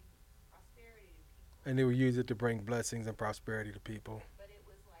 And they would use it to bring blessings and prosperity to people.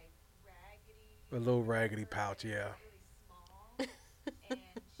 A little raggedy pouch, yeah.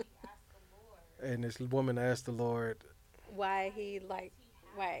 And this woman asked the Lord, Why he like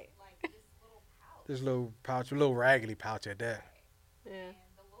why? this little pouch, a little raggedy pouch at that. Yeah.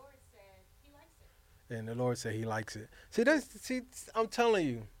 And the Lord said He likes it. See, I'm telling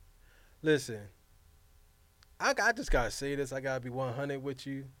you. Listen, I just gotta say this. I gotta be 100 with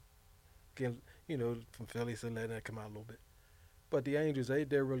you. Get, from Philly, so letting that come out a little bit. But the angels,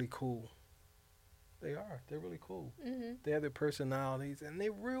 they're really cool. They are. They're really cool. Mhm. They have their personalities, and They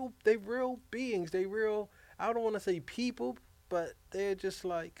real beings. They real. I don't want to say people, but they're just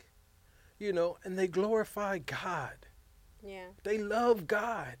like, and they glorify God. Yeah. They love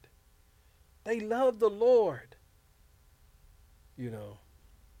God. They love the Lord.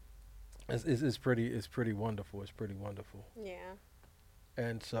 It's pretty wonderful. It's pretty wonderful. Yeah.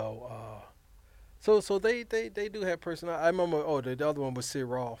 And so they do have personality. I remember. Oh, the other one was Sid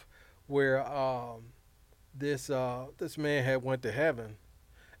Roth, where this man had went to heaven,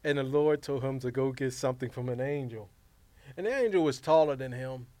 and the Lord told him to go get something from an angel, and the angel was taller than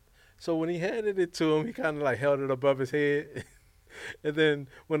him. So when he handed it to him, he kind of like held it above his head. And then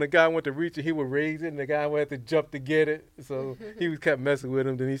when the guy went to reach it, he would raise it, and the guy would have to jump to get it. So he was kept messing with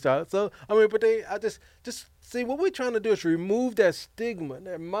him. Then he started. So I mean, but I just see what we're trying to do is remove that stigma,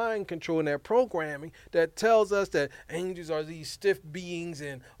 that mind control, and that programming that tells us that angels are these stiff beings,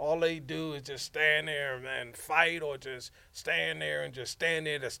 and all they do is just stand there and fight, or just stand there and just stand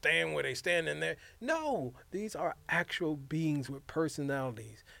there to stand where they stand in there. No, these are actual beings with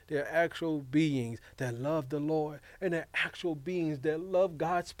personalities. They're actual beings that love the Lord, and they're actual beings that love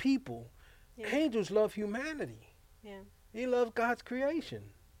God's people. Yeah. Angels love humanity. Yeah. He loves God's creation.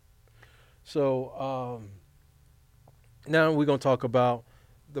 So now we're going to talk about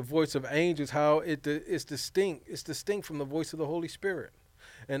the voice of angels, how it's distinct. It's distinct from the voice of the Holy Spirit.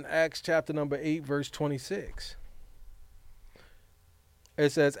 In Acts chapter number 8, verse 26,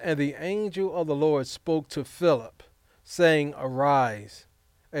 it says, "And the angel of the Lord spoke to Philip, saying, Arise,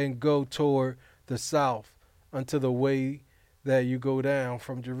 and go toward the south unto the way that you go down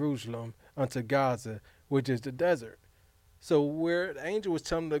from Jerusalem unto Gaza, which is the desert." So where the angel was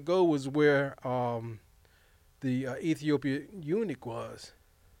telling him to go was where the Ethiopian eunuch was.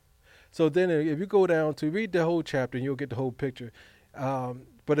 So then if you go down to read the whole chapter, you'll get the whole picture.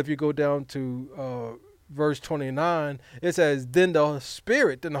 But if you go down to verse 29, it says, then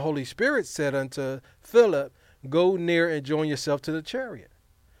the Holy Spirit said unto Philip, Go near and join yourself to the chariot.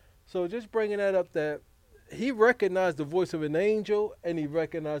 So just bringing that up, that he recognized the voice of an angel, and he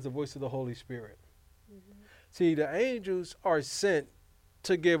recognized the voice of the Holy Spirit. Mm-hmm. See, the angels are sent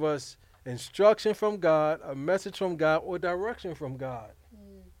to give us instruction from God, a message from God, or direction from God.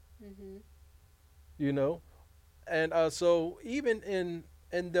 Mm-hmm. You know? And so even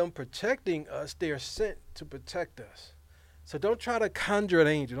in them protecting us, they are sent to protect us. So don't try to conjure an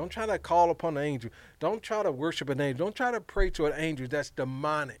angel. Don't try to call upon an angel. Don't try to worship an angel. Don't try to pray to an angel. That's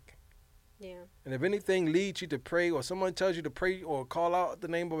demonic. Yeah. And if anything leads you to pray, or someone tells you to pray or call out the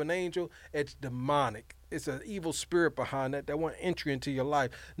name of an angel, it's demonic. It's an evil spirit behind that want entry into your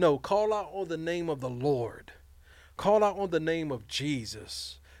life. No, call out on the name of the Lord. Call out on the name of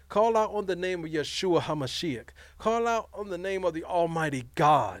Jesus. Call out on the name of Yeshua HaMashiach. Call out on the name of the Almighty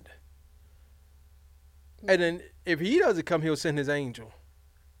God. And then if he doesn't come, he'll send his angel.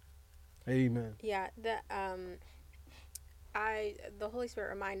 Amen. Yeah. The Holy Spirit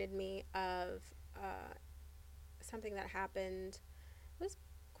reminded me of something that happened. It was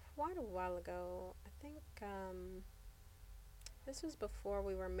quite a while ago. I think this was before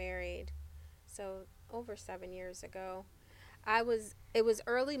we were married, so over 7 years ago. It was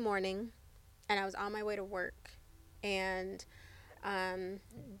early morning, and I was on my way to work, and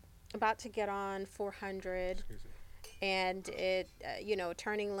about to get on 400, and it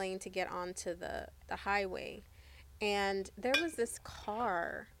turning lane to get onto the highway. And there was this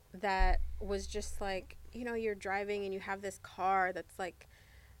car that was just like, you're driving and you have this car that's like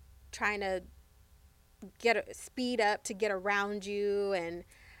trying to speed up to get around you. And,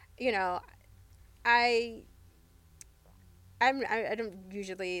 I don't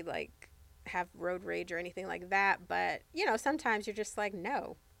usually like have road rage or anything like that. But, sometimes you're just like,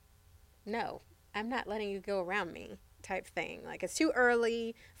 no, I'm not letting you go around me type thing. Like, it's too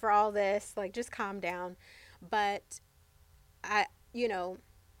early for all this. Like, just calm down. But at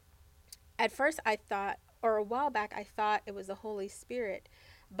first I thought, or a while back, I thought it was the Holy Spirit,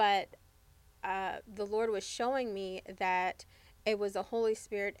 but the Lord was showing me that it was the Holy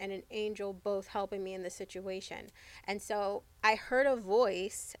Spirit and an angel both helping me in the situation. And so I heard a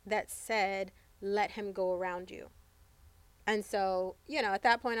voice that said, let him go around you. And so, at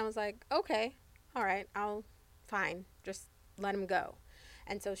that point I was like, okay, all right, fine, just let him go.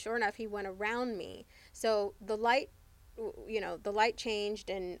 And so sure enough, he went around me. So the light changed,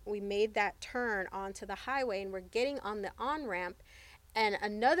 and we made that turn onto the highway, and we're getting on the on-ramp, and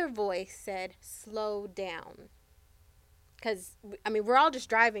another voice said, slow down. Because, we're all just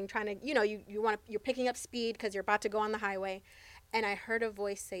driving, trying to, you're picking up speed because you're about to go on the highway. And I heard a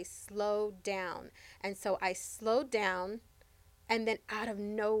voice say, slow down. And so I slowed down, and then out of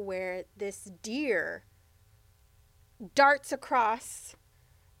nowhere, this deer darts across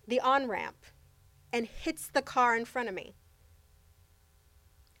the on-ramp and hits the car in front of me.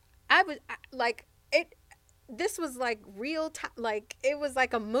 This was like real time, like it was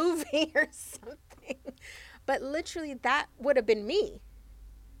like a movie or something. But literally that would have been me.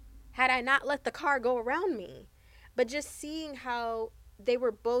 had I not let the car go around me. But just seeing how they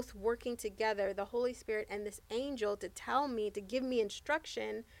were both working together, the Holy Spirit and this angel, to tell me, to give me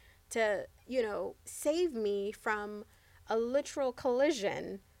instruction, to, save me from a literal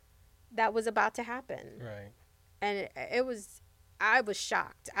collision that was about to happen. Right. And I was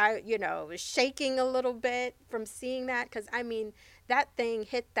shocked. I, was shaking a little bit from seeing that, because, that thing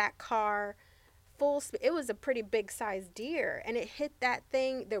hit that car full speed. It was a pretty big sized deer, and it hit that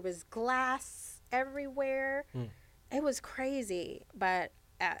thing. There was glass everywhere. It was crazy, but,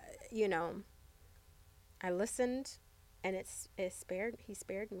 I listened, and he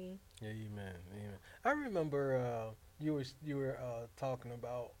spared me. Amen. Amen. I remember you were talking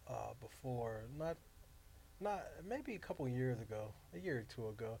about before, not maybe a couple of years ago, a year or two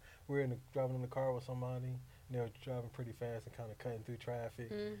ago. We were driving in the car with somebody, and they were driving pretty fast and kind of cutting through traffic.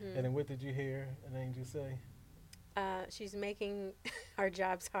 Mm-hmm. And then what did you hear an angel say? She's making our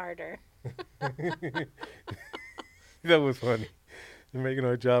jobs harder. That was funny. They're making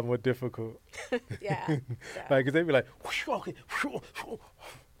our job more difficult. Yeah. Like, because they'd be like, okay,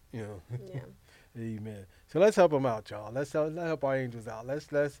 Yeah. Amen. So let's help them out, y'all. Let's help our angels out. Let's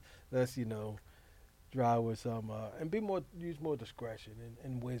drive with some and use more discretion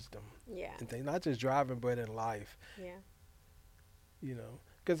and wisdom. Yeah. And things, not just driving, but in life. Yeah.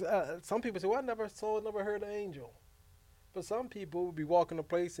 Because some people say, "Well, I never heard an angel." But some people will be walking a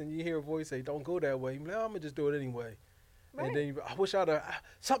place and you hear a voice say, "Don't go that way." You're like, "Oh, I'm gonna just do it anyway." Right. And then I wish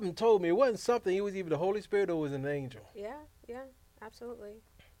something told me it wasn't something. It was either the Holy Spirit or it was an angel. Yeah. Yeah. Absolutely.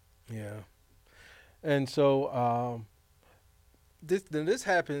 Yeah. And so this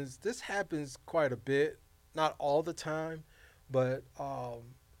happens quite a bit, not all the time, but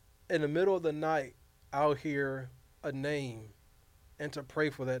in the middle of the night I'll hear a name and to pray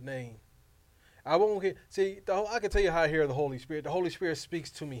for that name. I won't hear. I can tell you how I hear the Holy Spirit. The Holy Spirit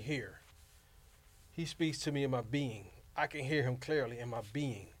speaks to me here. He speaks to me in my being. I can hear him clearly in my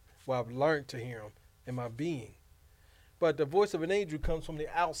being. Well, I've learned to hear him in my being. But the voice of an angel comes from the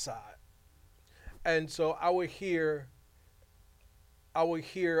outside. And so I would hear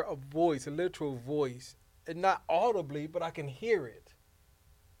a voice, a literal voice, and not audibly, but I can hear it.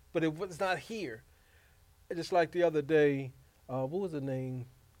 But it was not here. Just like the other day, what was the name?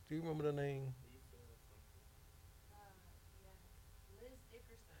 Do you remember the name?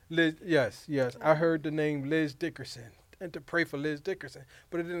 Liz, yes. I heard the name Liz Dickerson, and to pray for Liz Dickerson.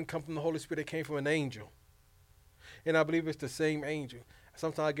 But it didn't come from the Holy Spirit. It came from an angel. And I believe it's the same angel.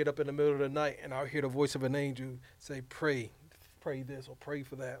 Sometimes I get up in the middle of the night, and I'll hear the voice of an angel say, pray this, or pray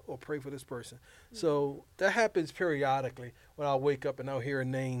for that, or pray for this person. Mm-hmm. So that happens periodically when I wake up and I'll hear a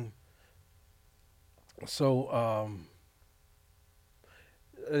name. So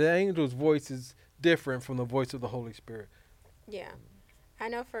the angel's voice is different from the voice of the Holy Spirit. Yeah. I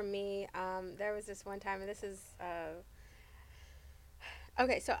know for me, there was this one time, and this is,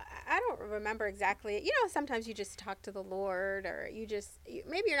 okay, so I don't remember exactly. Sometimes you just talk to the Lord, or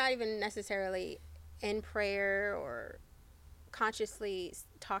maybe you're not even necessarily in prayer or consciously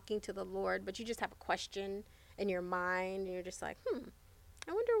talking to the Lord, but you just have a question in your mind, and you're just like,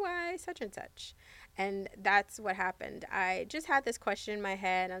 I wonder why such and such. And that's what happened. I just had this question in my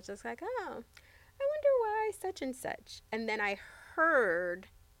head, and I was just like, I wonder why such and such. And then I heard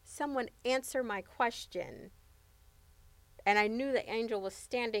someone answer my question, and I knew the angel was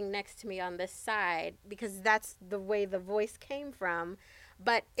standing next to me on this side, because that's the way the voice came from.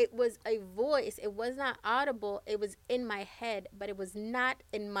 But it was a voice. It was not audible. It was in my head, but it was not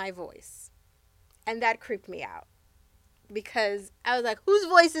in my voice. And that creeped me out, because I was like, whose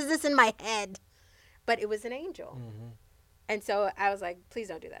voice is this in my head? But it was an angel. Mm-hmm. And so I was like, please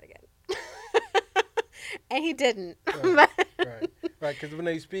don't do that again. And he didn't. Right. Because when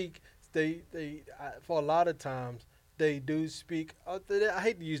they speak, they for a lot of times, they do speak. I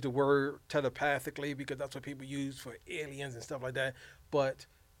hate to use the word telepathically, because that's what people use for aliens and stuff like that. But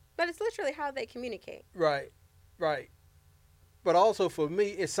it's literally how they communicate. Right. But also for me,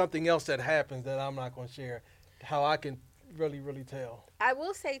 it's something else that happens that I'm not going to share, how I can really, really tell. I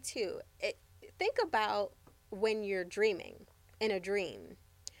will say, too, think about when you're dreaming in a dream.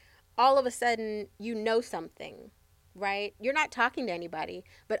 All of a sudden, you know something, right? You're not talking to anybody,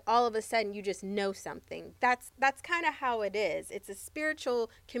 but all of a sudden, you just know something. That's kind of how it is. It's a spiritual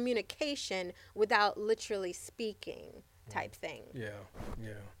communication without literally speaking type thing. Yeah.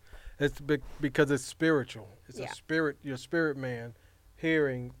 It's because it's spiritual. It's a spirit, your spirit man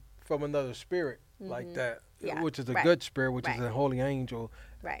hearing from another spirit like that, which is a good spirit, which is a holy angel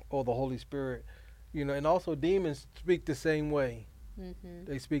or the Holy Spirit. And also demons speak the same way. Mm-hmm.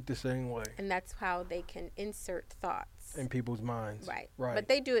 They speak the same way. And that's how they can insert thoughts in people's minds. Right. Right. But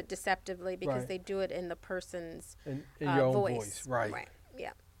they do it deceptively because Right. they do it in the person's In your own voice. voice. Right. Right.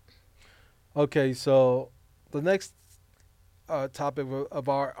 Yeah. Okay, so the next topic of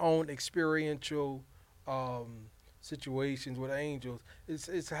our own experiential um, situations with angels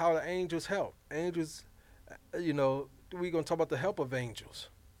is how the angels help. Angels, we're going to talk about the help of angels.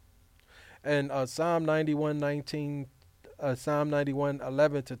 And Psalm 91:19, Psalm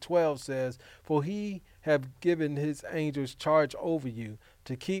 91:11-12 says, "For he have given his angels charge over you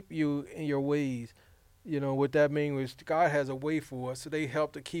to keep you in your ways." What that means is God has a way for us, so they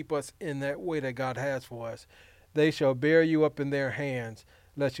help to keep us in that way that God has for us. They shall bear you up in their hands,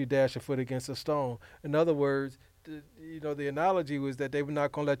 lest you dash your foot against a stone. In other words, the analogy was that they were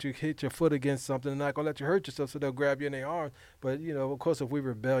not going to let you hit your foot against something. They're not going to let you hurt yourself, so they'll grab you in their arms. But, of course, if we're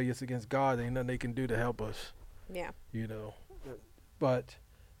rebellious against God, there ain't nothing they can do to help us, Yeah. you know. But,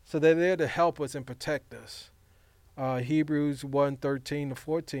 so they're there to help us and protect us. Hebrews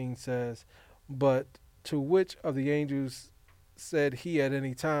 1:13-14 says, "But to which of the angels said he at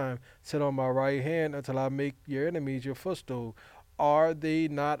any time, sit on my right hand until I make your enemies your footstool? Are they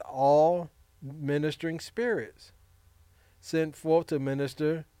not all ministering spirits sent forth to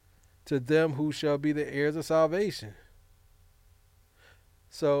minister to them who shall be the heirs of salvation?"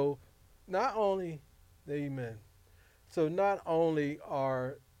 So not only, amen. So not only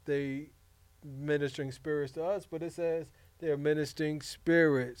are they ministering spirits to us, but it says they're ministering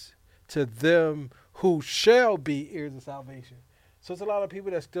spirits to them who shall be heirs of salvation. So it's a lot of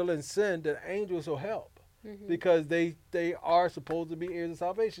people that's still in sin that angels will help because they are supposed to be heirs of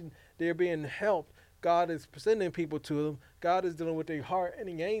salvation. They're being helped. God is sending people to them. God is dealing with their heart, and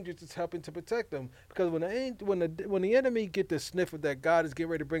the angels is helping to protect them. Because when the enemy get the sniff of that God is getting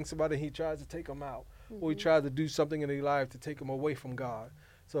ready to bring somebody, he tries to take them out, or he tries to do something in their life to take them away from God.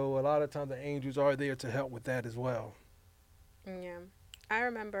 So a lot of times the angels are there to help with that as well. Yeah. I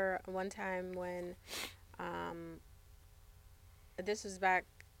remember one time when this was back,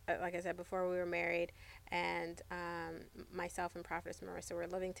 like I said, before we were married, and myself and Prophetess Marissa were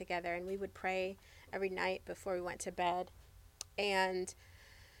living together, and we would pray every night before we went to bed. And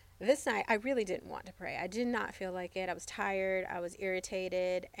this night, I really didn't want to pray. I did not feel like it. I was tired, I was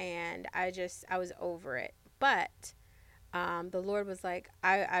irritated, and I was over it. But the Lord was like,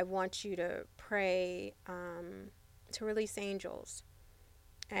 I want you to pray to release angels.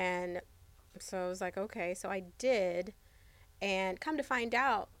 And so I was like, okay. So I did. And come to find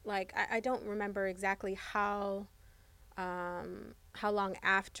out, like, I don't remember exactly how long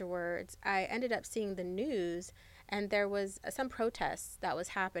afterwards, I ended up seeing the news, and there was some protests that was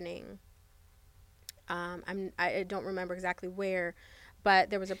happening. I don't remember exactly where, but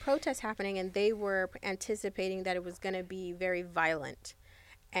there was a protest happening, and they were anticipating that it was going to be very violent,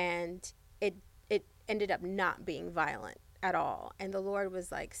 and it ended up not being violent at all. And the Lord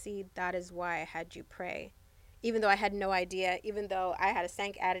was like, "See, that is why I had you pray." Even though I had no idea, even though I had a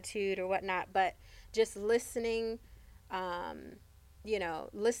stank attitude or whatnot, but just listening,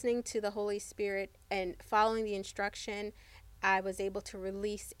 listening to the Holy Spirit and following the instruction, I was able to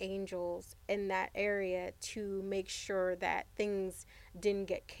release angels in that area to make sure that things didn't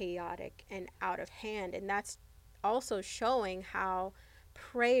get chaotic and out of hand. And that's also showing how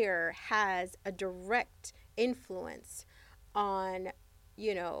prayer has a direct influence on,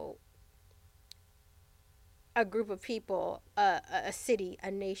 you know, a group of people, a city,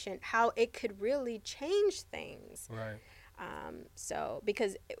 a nation, how it could really change things. Right. So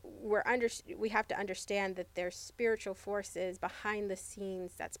because we have to understand that there's spiritual forces behind the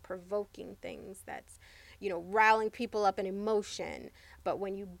scenes that's provoking things, that's, riling people up in emotion. But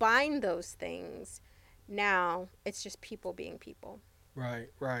when you bind those things, now it's just people being people. Right,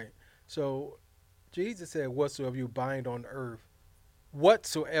 right. So Jesus said, "Whatsoever you bind on earth,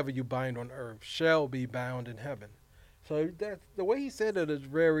 whatsoever you bind on earth shall be bound in heaven." So that the way he said it is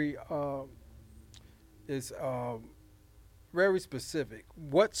is very specific.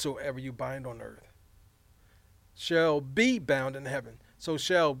 Whatsoever you bind on earth shall be bound in heaven. So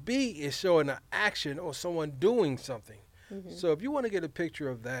shall be is showing an action or someone doing something. So if you want to get a picture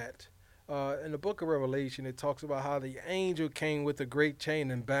of that, in the book of Revelation, it talks about how the angel came with a great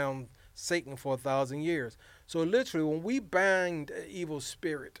chain and bound Satan for 1,000 years. So literally, when we bind an evil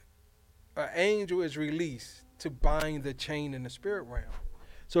spirit, an angel is released to bind the chain in the spirit realm.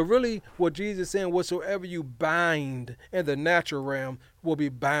 So really, what Jesus is saying, whatsoever you bind in the natural realm will be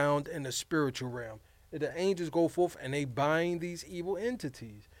bound in the spiritual realm. The angels go forth and they bind these evil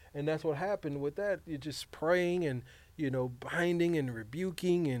entities. And that's what happened with that. You're just praying and, binding and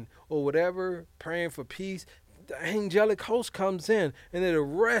rebuking and or whatever, praying for peace. the angelic host comes in and it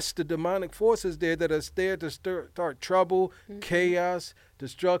arrests the demonic forces there that are there to start trouble, Mm-hmm. chaos,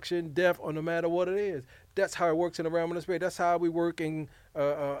 destruction, death, or no matter what it is. That's how it works in the realm of the spirit. That's how we work in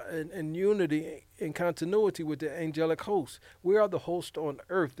unity, in continuity with the angelic host. We are the host on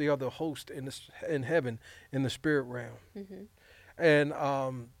earth. They are the host in heaven, in the spirit realm. Mm-hmm. And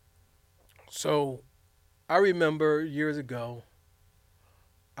so I remember years ago,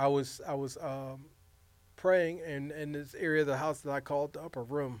 I was praying in this area of the house that I called the upper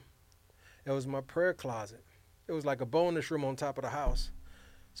room. It was my prayer closet. It was like a bonus room on top of the house.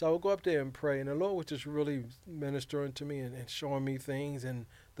 So I would go up there and pray, and the Lord was just really ministering to me and showing me things and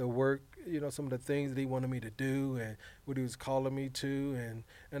the work, some of the things that He wanted me to do and what He was calling me to,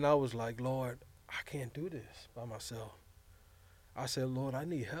 and I was like, Lord, I can't do this by myself. I said, Lord, I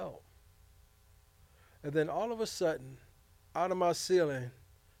need help. And then all of a sudden, out of my ceiling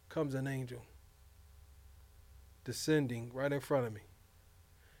comes an angel descending right in front of me.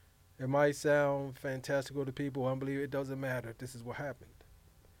 It might sound fantastical to people, unbelievable. It doesn't matter. This is what happened.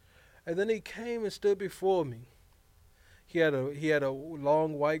 And then he came and stood before me. He had a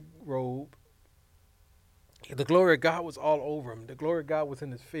long white robe. The glory of God was all over him. The glory of God was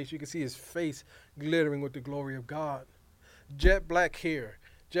in his face. You could see his face glittering with the glory of God. Jet black hair.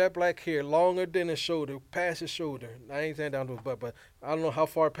 Jet black hair, longer than his shoulder, past his shoulder. I ain't saying down to his butt, but I don't know how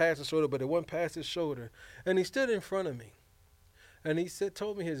far past his shoulder, but it went past his shoulder. And he stood in front of me. And he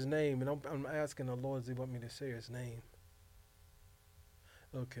told me his name, and I'm asking the Lord, does he want me to say his name?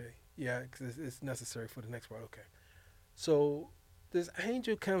 Okay, yeah, because it's necessary for the next part. Okay. So this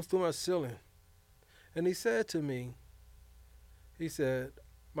angel comes through my ceiling, and he said to me, he said,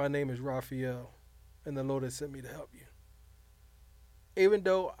 my name is Raphael, and the Lord has sent me to help you. Even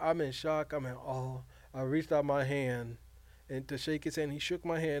though I'm in shock, I'm in awe, I reached out my hand and to shake his hand. He shook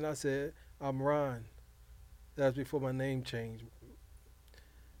my hand. I said, I'm Ron. That was before my name changed.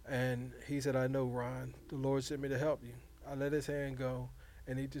 And he said, I know, Ron. The Lord sent me to help you. I let his hand go,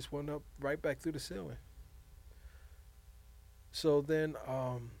 and he just went up right back through the ceiling. So then,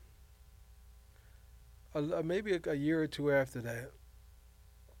 maybe a year or two after that,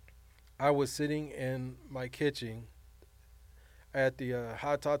 I was sitting in my kitchen at the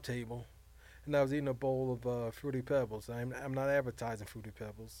hot top table, and I was eating a bowl of Fruity Pebbles. I'm not advertising Fruity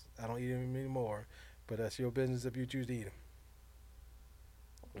Pebbles. I don't eat them anymore, but that's your business if you choose to eat them.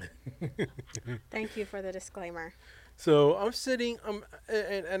 Thank you for the disclaimer. So I'm sitting,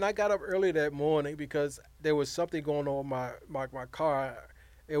 and I got up early that morning because there was something going on my car.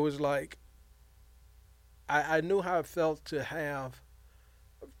 It was like I knew how it felt to have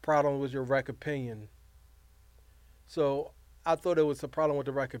a problem with your rack opinion. So I thought it was a problem with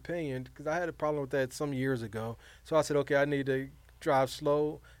the rack opinion because I had a problem with that some years ago. So I said, okay, I need to drive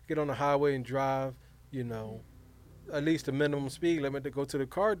slow, get on the highway and drive, you know, at least the minimum speed limit to go to the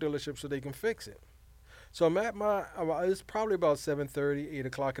car dealership so they can fix it. So I'm at it's probably about 7:30, 8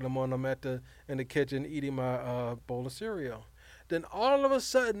 o'clock in the morning. I'm in the kitchen eating my bowl of cereal. Then all of a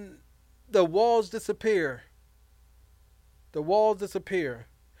sudden, the walls disappear. The walls disappear.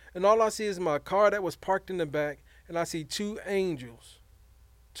 And all I see is my car that was parked in the back, and I see two angels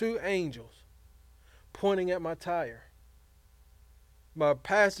pointing at my tire. My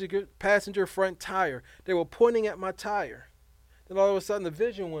passenger front tire. They were pointing at my tire. Then all of a sudden, the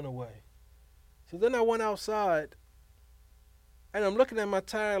vision went away. So then I went outside, and I'm looking at my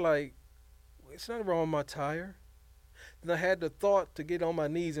tire like, it's nothing wrong with my tire. Then I had the thought to get on my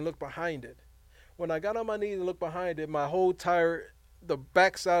knees and look behind it. When I got on my knees and looked behind it, my whole tire, the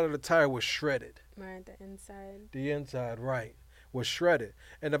back side of the tire was shredded. Right, the inside. The inside, right, was shredded.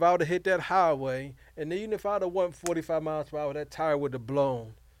 And if I would have hit that highway, and even if I would have went 45 miles per hour, that tire would have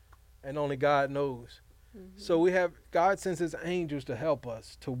blown. And only God knows. Mm-hmm. So God sends his angels to help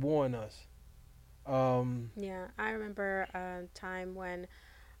us, to warn us. Yeah, I remember a time when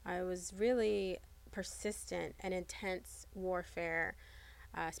I was really persistent and intense warfare,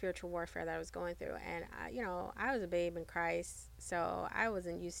 spiritual warfare that I was going through. And, I was a babe in Christ, so I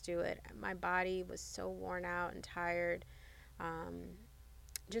wasn't used to it. My body was so worn out and tired. Um,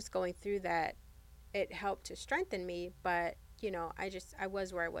 just going through that, it helped to strengthen me, but, I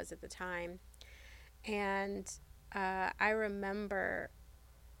was where I was at the time. And I remember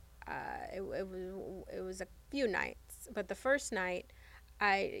it was a few nights, but the first night,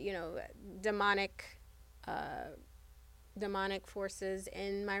 demonic uh, demonic forces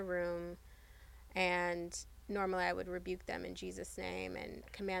in my room, and normally I would rebuke them in Jesus' name and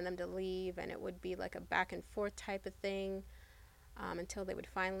command them to leave, and it would be like a back and forth type of thing until they would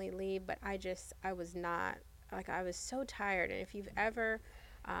finally leave. But I was not, like, I was so tired. And if you've ever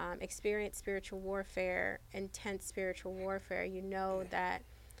experience spiritual warfare, intense spiritual warfare, you know that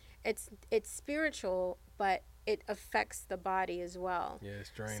it's spiritual, but it affects the body as well. Yeah,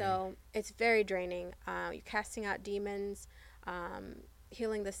 it's draining. So it's very draining. You're casting out demons,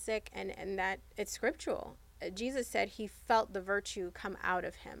 healing the sick, and that it's scriptural. Jesus said he felt the virtue come out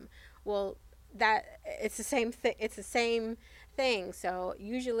of him. Well, that it's the same thing. It's the same thing. So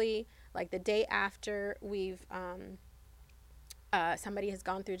usually, like the day after we've somebody has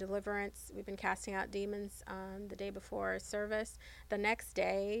gone through deliverance. We've been casting out demons the day before service. The next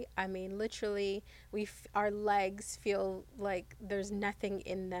day, I mean, literally, our legs feel like there's nothing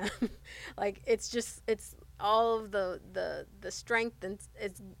in them. Like it's all of the strength and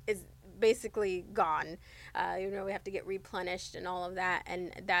is basically gone. We have to get replenished and all of that,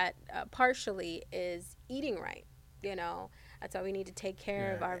 and that partially is eating right. That's why we need to take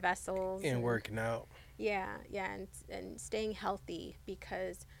care of our vessels and working out. Yeah, and staying healthy,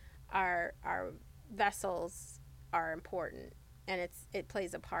 because our vessels are important, and it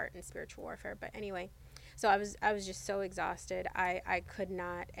plays a part in spiritual warfare. But anyway, so I was just so exhausted. I could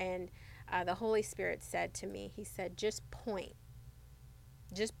not, and the Holy Spirit said to me, he said, just point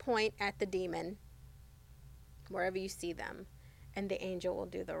at the demon wherever you see them, and the angel will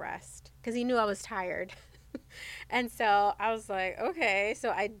do the rest, because he knew I was tired. And so I was like, okay.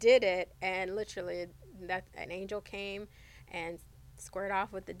 So I did it, and literally that an angel came and squared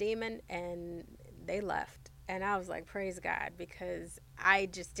off with the demon, and they left. And I was like, praise God, because I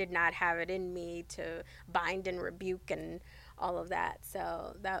just did not have it in me to bind and rebuke and all of that.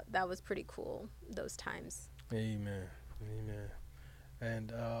 So that was pretty cool, those times. Amen.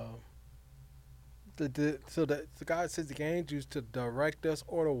 And so God says the angels to direct us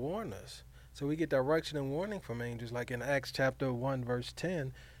or to warn us. So we get direction and warning from angels, like in Acts chapter 1, verse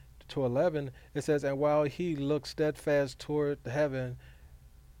 10 to 11. It says, and while he looked steadfast toward heaven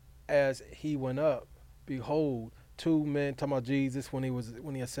as he went up, behold, two men, talking about Jesus when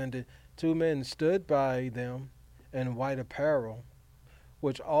he ascended, two men stood by them in white apparel,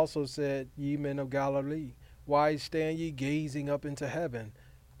 which also said, ye men of Galilee, why stand ye gazing up into heaven?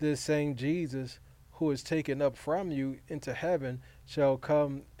 This same Jesus, who is taken up from you into heaven, shall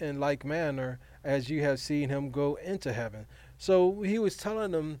come in like manner as you have seen him go into heaven. So he was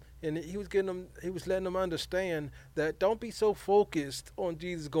telling them, and he was letting them understand that don't be so focused on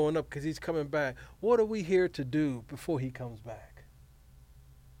Jesus going up because he's coming back. What are we here to do before he comes back?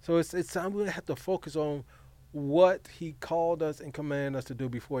 So it's time we have to focus on what he called us and commanded us to do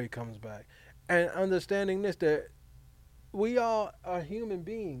before he comes back. And understanding this, that we all are human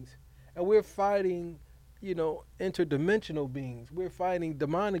beings, and we're fighting, interdimensional beings. We're fighting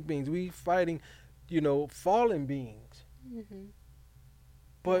demonic beings. We're fighting, fallen beings. Mm-hmm.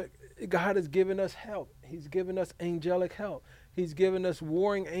 But God has given us help. He's given us angelic help. He's given us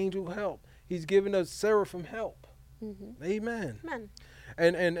warring angel help. He's given us seraphim help. Mm-hmm. Amen.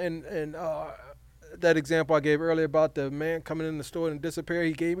 Amen. And that example I gave earlier about the man coming in the store and disappearing,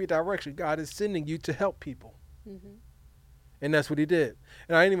 he gave me direction. God is sending you to help people. Mm-hmm. And that's what he did.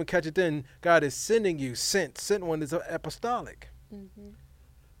 And I didn't even catch it then. God is sending you. Sent one is apostolic. Mm-hmm.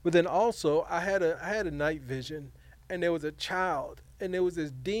 But then also I had a night vision, and there was a child, and there was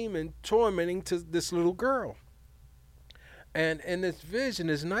this demon tormenting to this little girl. And in this vision,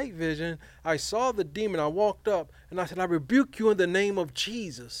 this night vision, I saw the demon. I walked up and I said, I rebuke you in the name of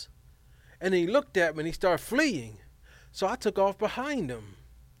Jesus. And he looked at me and he started fleeing. So I took off behind him.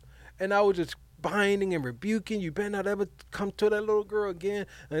 And I was just binding and rebuking. You better not ever come to that little girl again.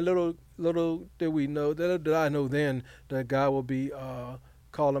 And little did we know, that I know then that God will be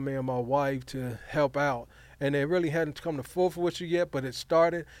calling me and my wife to help out. And it really hadn't come to full fruition yet, but it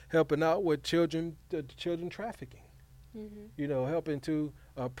started helping out with children trafficking. Mm-hmm. Helping to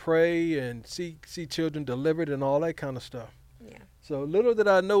pray and see children delivered and all that kind of stuff. Yeah. So little did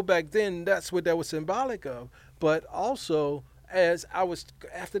I know back then that's what that was symbolic of. But also, as I was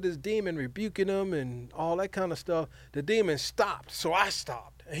after this demon rebuking him and all that kind of stuff, the demon stopped, so I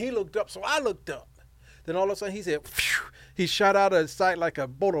stopped. And he looked up, so I looked up. Then all of a sudden he said, phew, he shot out of sight like a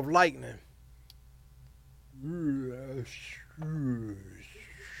bolt of lightning.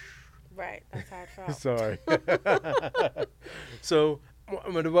 Right, that's how it felt. Sorry. So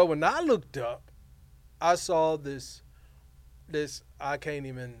when I looked up, I saw this I can't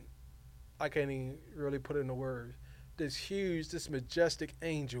even really put it into words. This majestic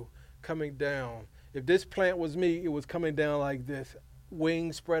angel coming down. If this plant was me, it was coming down like this,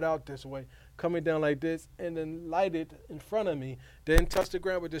 wings spread out this way, coming down like this, and then lighted in front of me. Didn't touch the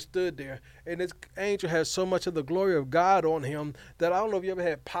ground, but just stood there. And this angel had so much of the glory of God on him that I don't know if you ever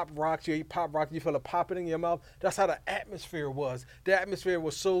had pop rocks. You eat pop rocks, you feel it popping in your mouth. That's how the atmosphere was. The atmosphere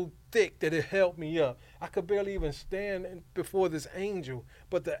was so thick that it held me up. I could barely even stand before this angel,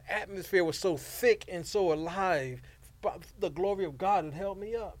 but the atmosphere was so thick and so alive. The glory of God had held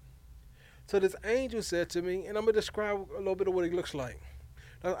me up. So this angel said to me, and I'm gonna describe a little bit of what he looks like.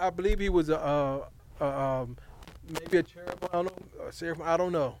 I believe he was maybe a cherub. I don't know, a seraphim, I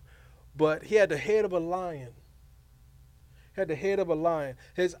don't know, but he had the head of a lion. Had the head of a lion.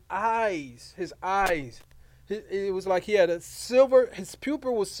 His eyes. It was like he had a silver. His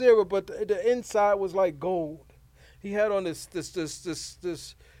pupil was silver, but the inside was like gold. He had on this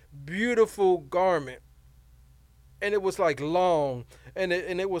beautiful garment, and it was like long, and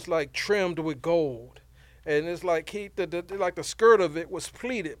it was like trimmed with gold, and it's like like the skirt of it was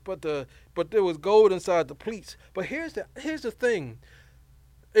pleated, but there was gold inside the pleats. But here's the thing.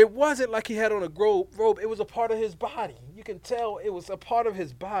 It wasn't like he had on a robe. It was a part of his body. You can tell it was a part of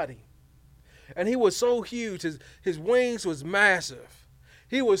his body. And he was so huge. His wings was massive.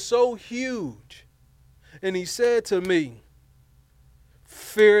 He was so huge. And he said to me,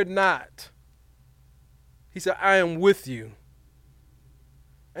 "Fear not." He said, "I am with you."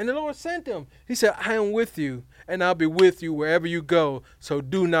 And the Lord sent him. He said, "I am with you, and I'll be with you wherever you go. So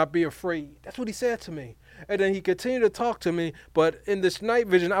do not be afraid." That's what he said to me. And then he continued to talk to me. But in this night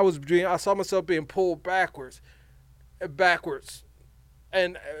vision, I saw myself being pulled backwards.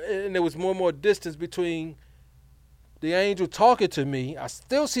 And there was more and more distance between the angel talking to me. I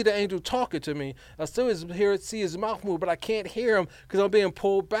still see the angel talking to me. I still see his mouth move, but I can't hear him because I'm being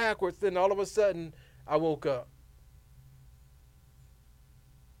pulled backwards. Then all of a sudden, I woke up.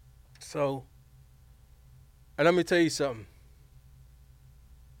 So, and let me tell you something.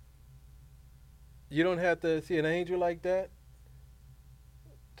 You don't have to see an angel like that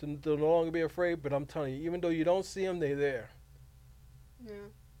to no longer be afraid, but I'm telling you, even though you don't see them, they're there.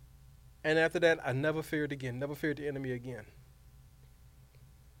 Yeah. And after that, I never feared again. Never feared the enemy again.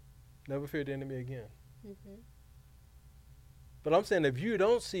 Never feared the enemy again. Mm-hmm. But I'm saying if you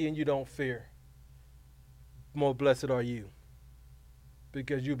don't see and you don't fear, more blessed are you.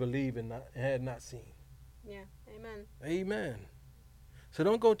 Because you believe and had not seen. Yeah. Amen. Amen. So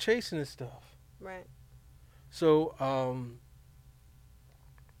don't go chasing this stuff. Right. So,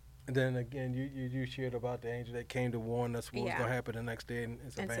 and then again, you shared about the angel that came to warn us what was going to happen the next day in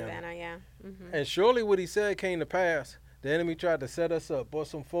Savannah. In Savannah, yeah. Mm-hmm. And surely what he said came to pass. The enemy tried to set us up, brought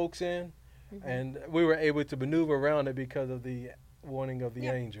some folks in, Mm-hmm. and we were able to maneuver around it because of the warning of the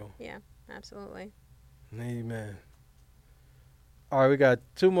angel. Yeah, absolutely. Amen. All right, we got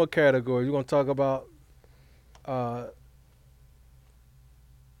two more categories. We're going to talk about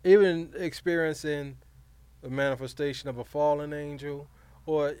even experiencing the manifestation of a fallen angel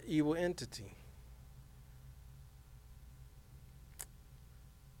or evil entity.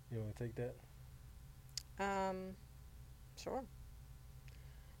 You want to take that? Sure.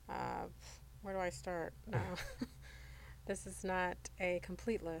 Where do I start? No. This is not a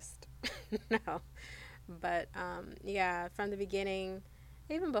complete list. No. But yeah, from the beginning,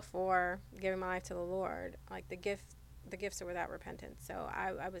 even before giving my life to the Lord, like the gifts are without repentance. So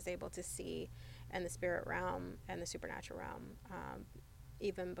I was able to see in the spirit realm and the supernatural realm,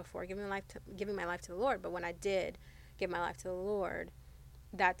 even before giving my life to the Lord. But when I did give my life to the Lord,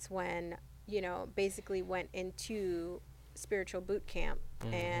 that's when, basically went into spiritual boot camp.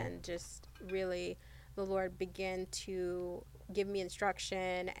 Mm-hmm. And just really the Lord began to give me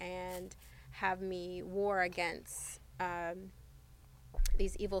instruction and have me war against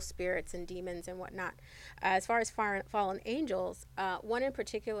these evil spirits and demons and whatnot. As far as fallen angels, one in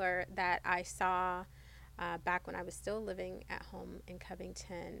particular that I saw back when I was still living at home in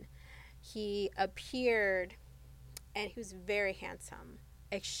Covington, he appeared and he was very handsome,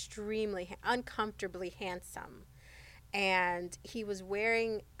 extremely uncomfortably handsome. And he was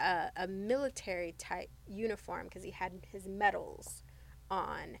wearing a military type uniform because he had his medals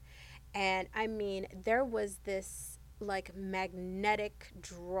on. And I mean, there was this like magnetic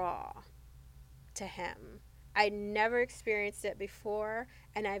draw to him. I never experienced it before,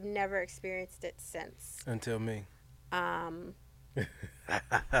 and I've never experienced it since. Until me.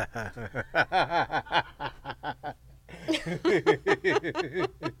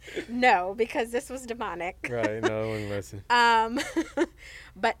 No, because this was demonic. Right, no, I wouldn't listen.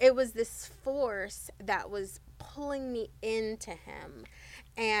 But it was this force that was pulling me into him.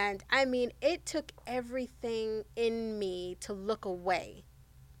 And I mean, it took everything in me to look away.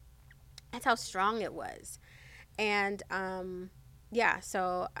 That's how strong it was. And yeah,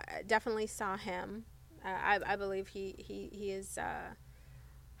 so I definitely saw him. I believe he is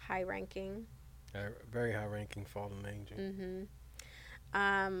high ranking. A very high ranking fallen angel. Mm-hmm.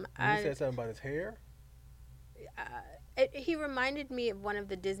 And you I said something about his hair? he reminded me of one of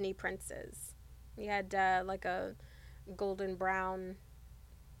the Disney princes. He had like a golden brown,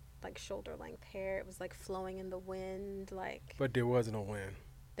 like shoulder length hair. It was like flowing in the wind. Like But there was no wind.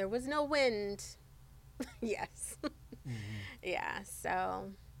 there was no wind. Yes. Mm-hmm. Yeah.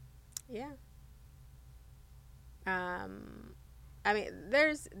 So yeah. Um, I mean,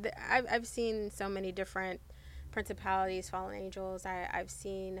 I've seen so many different principalities, fallen angels. I've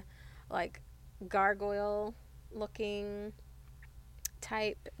seen like gargoyle looking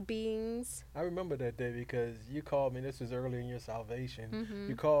type beings. I remember that day because you called me. This was early in your salvation. Mm-hmm.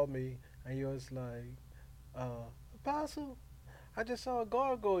 You called me and you was like, Apostle, I just saw a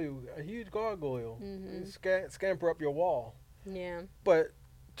gargoyle, a huge gargoyle, Mm-hmm. scamper up your wall. Yeah. But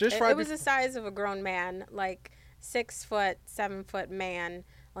just It, right it was the size of a grown man, like 6 foot, 7 foot man,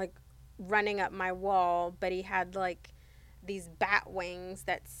 like running up my wall. But he had like these bat wings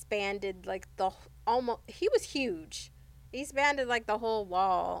that spanned like almost. He was huge. He spanned like the whole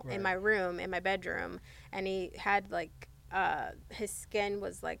wall in Right. my room, in my bedroom, and he had like his skin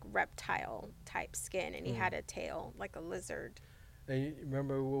was like reptile type skin, and he had a tail like a lizard. And you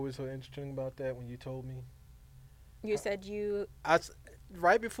remember what was so interesting about that when you told me? You said you.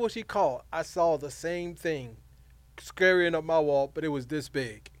 Right before she called, I saw the same thing scurrying up my wall, but it was this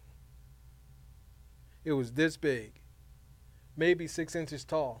big. It was this big, maybe 6 inches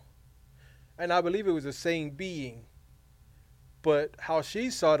tall. And I believe it was the same being. But how she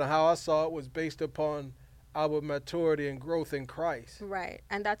saw it and how I saw it was based upon our maturity and growth in Christ. Right.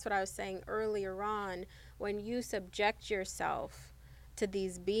 And that's what I was saying earlier on. When you subject yourself to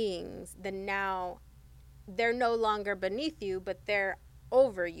these beings, then now they're no longer beneath you, but they're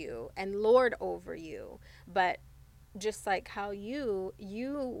over you and lord over you. But just like how you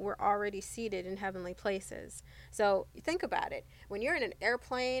were already seated in heavenly places. So think about it. When you're in an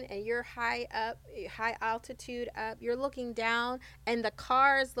airplane and you're high up, high altitude up, you're looking down and the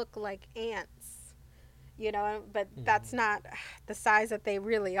cars look like ants, but that's not the size that they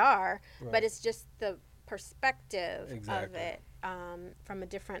really are. Right. But it's just the perspective of Exactly. it from a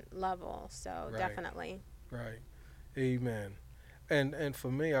different level. So Right. definitely. Right. Amen. And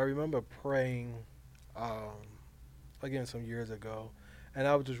for me, I remember praying again some years ago, and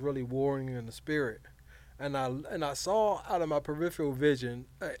I was just really warring in the spirit. And I saw out of my peripheral vision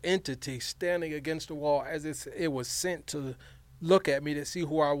an entity standing against the wall as it was sent to look at me to see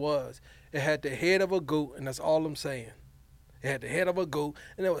who I was. It had the head of a goat, and that's all I'm saying. It had the head of a goat,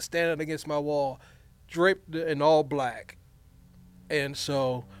 and it was standing against my wall, draped in all black. And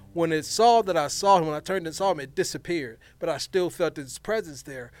so when it saw that I saw him, when I turned and saw him, it disappeared. But I still felt his presence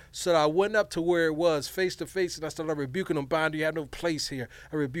there. So I went up to where it was, face to face, and I started rebuking him, bind, you have no place here.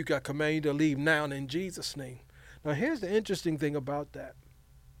 I rebuke, I command you to leave now and in Jesus' name. Now here's the interesting thing about that.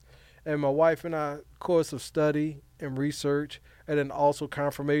 And my wife and I, course of study and research, and then also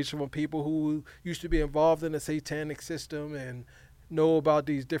confirmation from people who used to be involved in the satanic system and know about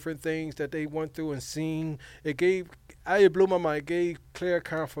these different things that they went through and seen. It blew my mind. It gave clear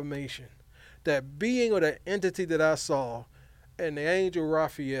confirmation that being or the entity that I saw and the angel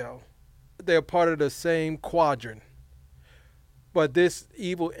Raphael, they're part of the same quadrant. But this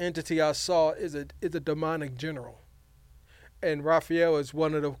evil entity I saw is a demonic general, and Raphael is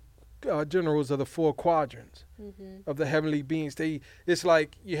one of the generals of the four quadrants of the heavenly beings. It's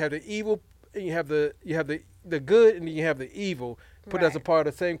like you have the evil, and you have the good, and then you have the evil, put as a part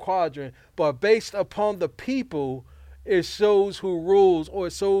of the same quadrant. But based upon the people, it shows who rules, or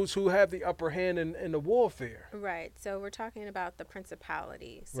it shows who have the upper hand in the warfare. Right. So we're talking about the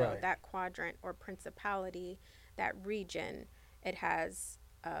principality. So Right. that quadrant or principality, that region, it has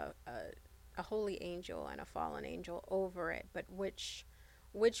a holy angel and a fallen angel over it. But which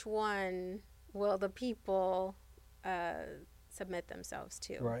one will the people submit themselves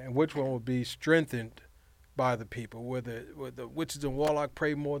to? Right, and which one will be strengthened by the people? Whether the witches and warlock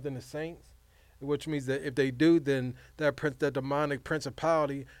pray more than the saints, which means that if they do, then that demonic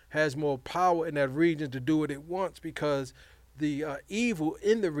principality has more power in that region to do what it wants because the evil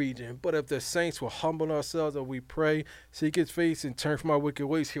in the region. But if the saints will humble ourselves and we pray, seek his face, and turn from our wicked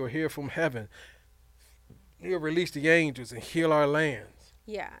ways, he'll hear from heaven. He'll release the angels and heal our lands.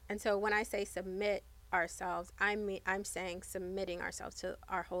 Yeah. And so when I say submit ourselves, I'm saying submitting ourselves to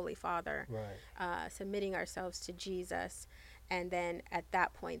our Holy Father, Right. submitting ourselves to Jesus. And then at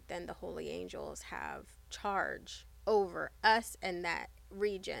that point, then the holy angels have charge over us and that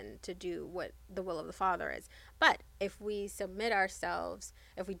region to do what the will of the Father is. But if we submit ourselves,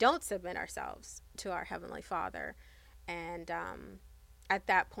 if we don't submit ourselves to our Heavenly Father, and at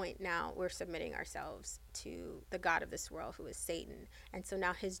that point now we're submitting ourselves to the God of this world, who is Satan. And so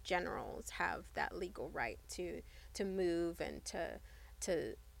now his generals have that legal right to move and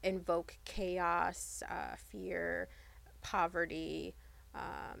to invoke chaos, fear, poverty,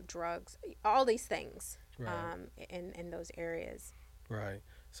 drugs, all these things, Right. in those areas. Right.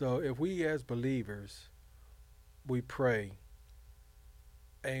 So if we as believers, we pray,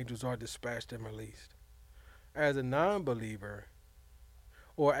 angels are dispatched and released. As a non-believer,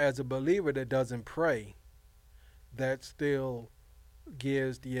 or as a believer that doesn't pray, that still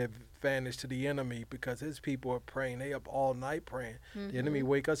gives the advantage to the enemy, because his people are praying. They up all night praying. The enemy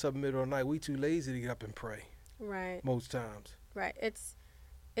wake us up in the middle of the night. We too lazy to get up and pray Right. most times. Right. It's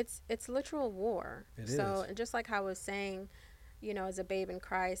literal war. It So, is. and just like I was saying, as a babe in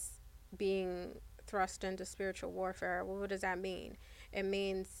Christ, being thrust into spiritual warfare, well, what does that mean? It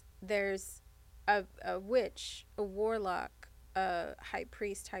means there's a witch, a warlock, a high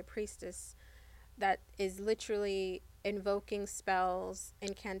priest, high priestess that is literally invoking spells,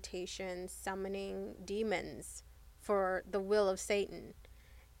 incantations, summoning demons for the will of Satan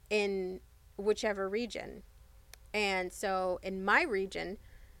in whichever region. And so in my region,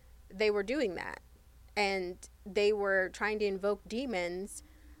 they were doing that. And they were trying to invoke demons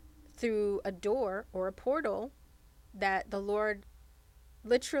through a door or a portal that the Lord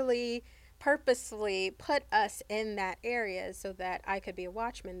literally purposefully put us in that area so that I could be a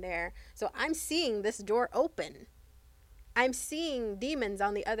watchman there. So I'm seeing this door open. I'm seeing demons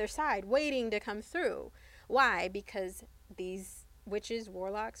on the other side waiting to come through. Why? Because these witches,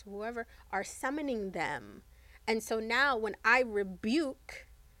 warlocks, whoever are summoning them. And so now when I rebuke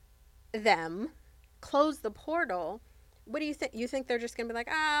them, close the portal, what do you think? You think they're just going to be like,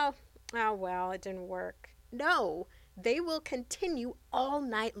 oh, well, it didn't work. No, they will continue all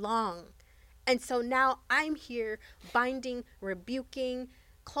night long. And so now I'm here binding, rebuking,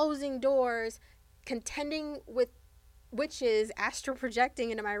 closing doors, contending with witches, astral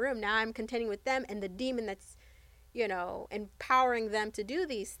projecting into my room. Now I'm contending with them and the demon that's, empowering them to do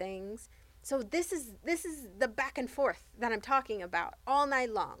these things. So this is the back and forth that I'm talking about all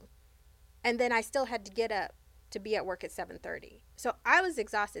night long. And then I still had to get up to be at work at 7:30. So I was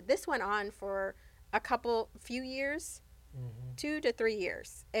exhausted. This went on for few years, 2 to 3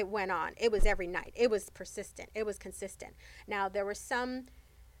 years. It went on. It was every night. It was persistent. It was consistent. Now there were some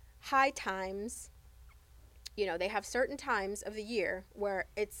high times, they have certain times of the year where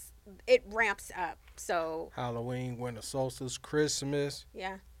it ramps up. So Halloween, winter solstice, Christmas,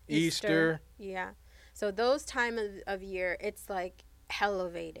 yeah, Easter. Yeah. So those time of year, it's like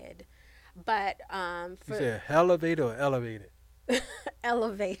elevated. But You said elevated or elevated?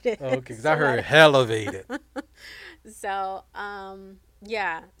 elevated. Okay, because I heard elevated. So,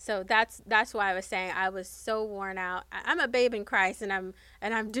 yeah. So that's why I was saying I was so worn out. I'm a babe in Christ, and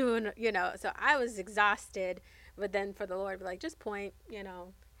I'm doing, so I was exhausted. But then for the Lord, be like, just point,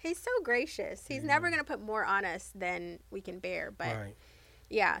 He's so gracious. He's never going to put more on us than we can bear. But Right.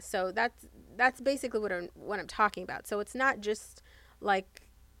 yeah, so that's basically what I'm talking about. So it's not just like,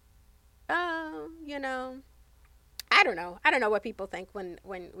 I don't know what people think when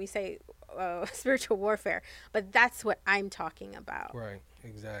we say spiritual warfare, but that's what I'm talking about. Right.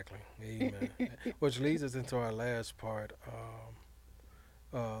 Exactly. Amen. Which leads us into our last part.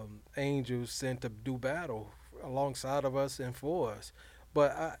 Angels sent to do battle alongside of us and for us.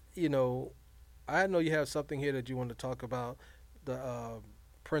 But I know you have something here that you want to talk about. The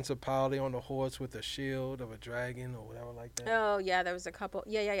principality on the horse with a shield of a dragon or whatever like that. Oh yeah, there was a couple.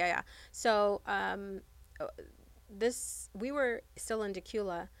 Yeah. So we were still in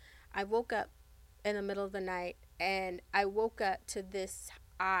Decula. I woke up in the middle of the night, and I woke up to this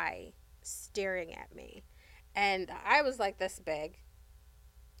eye staring at me, and I was like this big.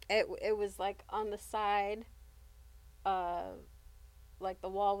 It was like on the side, like the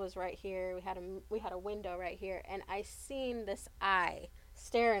wall was right here. We had a window right here, and I seen this eye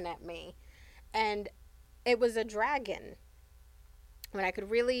staring at me, and it was a dragon. When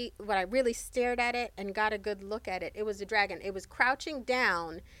I really stared at it and got a good look at it, it was a dragon. It was crouching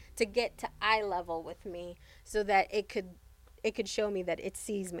down to get to eye level with me so that it could show me that it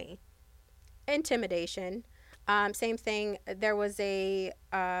sees me. Intimidation. Same thing. There was a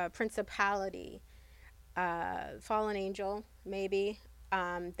principality, fallen angel, maybe,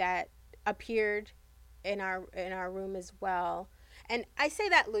 that appeared in our room as well. And I say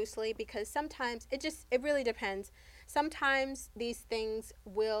that loosely because sometimes it really depends. Sometimes these things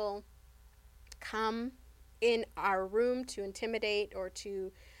will come in our room to intimidate or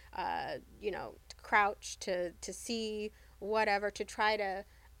to crouch to see whatever, to try to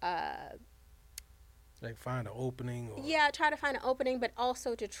Like find an opening or yeah, try to find an opening, but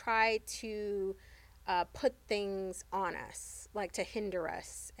also to try to put things on us, like to hinder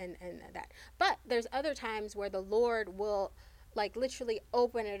us and that. But there's other times where the Lord will like literally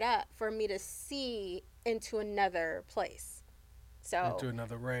open it up for me to see into another place. So into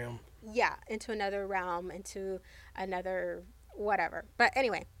another realm. yeah, into another realm, into another whatever. But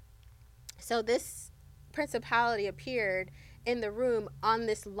anyway, so this principality appeared in the room on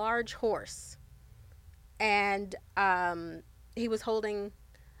this large horse, and he was holding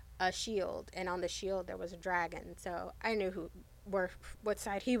a shield, and on the shield there was a dragon. So I knew what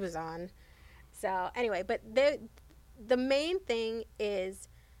side he was on. So anyway, but the main thing is,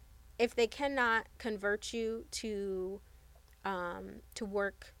 if they cannot convert you to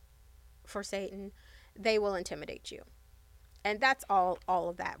work for Satan, they will intimidate you, and that's all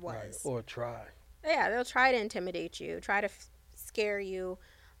of that was. Right. Or try. Yeah, they'll try to intimidate you, try to scare you,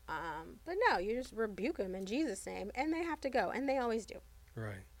 but no, you just rebuke them in Jesus' name, and they have to go, and they always do.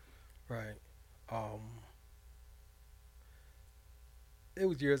 Right. Right. It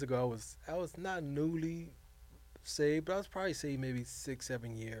was years ago. I was not newly saved, but I was probably saved maybe 6,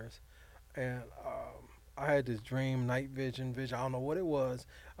 7 years, and I had this dream, night vision. I don't know what it was.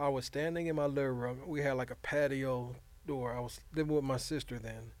 I was standing in my living room. We had like a patio door. I was living with my sister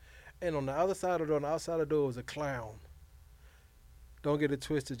then, and on the other side of the door, on the outside of the door, was a clown. Don't get it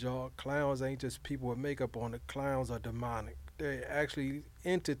twisted, y'all. Clowns ain't just people with makeup on. The clowns are demonic. They're actually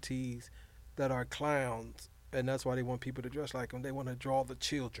entities that are clowns, and that's why they want people to dress like them. They want to draw the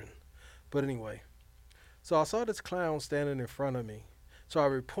children. But anyway, so I saw this clown standing in front of me. So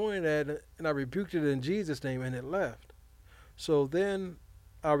I pointed at it, and I rebuked it in Jesus' name, and it left. So then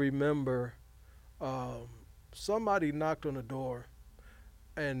I remember somebody knocked on the door,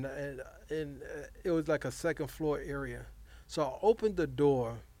 and it was like a second floor area. So I opened the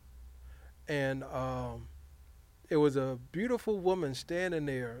door, and it was a beautiful woman standing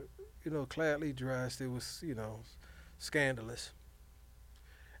there, cladly dressed. It was, scandalous.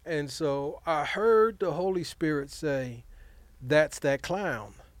 And so I heard the Holy Spirit say, "That's that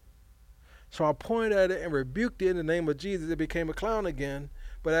clown." So I pointed at it and rebuked it in the name of Jesus. It became a clown again.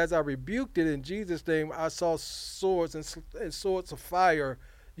 But as I rebuked it in Jesus' name, I saw swords and swords of fire,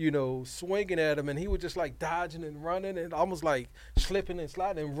 swinging at him. And he was just like dodging and running and almost like slipping and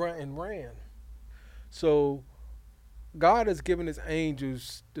sliding and ran. So God has given his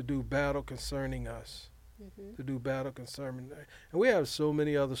angels to do battle concerning us. Mm-hmm. To do battle concerning. And we have so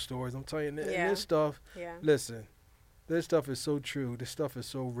many other stories. I'm telling you, and Yeah. this stuff, Yeah. listen, this stuff is so true. This stuff is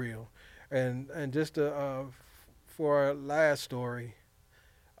so real. And just for our last story,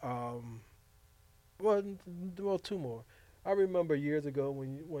 well, two more. I remember years ago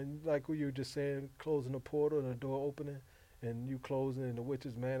when like you were just saying, closing the portal and the door opening, and you closing and the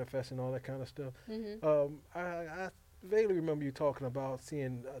witches manifesting, all that kind of stuff. Mm-hmm. I vaguely remember you talking about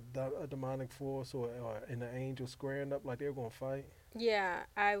seeing a demonic force or an angel squaring up like they were gonna fight. Yeah,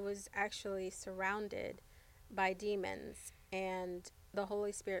 I was actually surrounded by demons, and the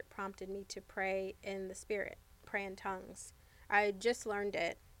Holy Spirit prompted me to pray in the Spirit, pray in tongues. I just learned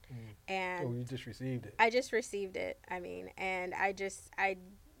it, and Oh, you just received it. I just received it. And I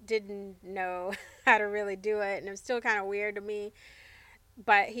didn't know how to really do it, and it was still kind of weird to me,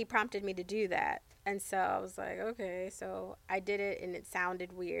 but he prompted me to do that. And so I was like, okay, so I did it, and it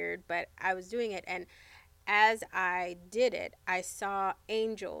sounded weird, but I was doing it. And as I did it, I saw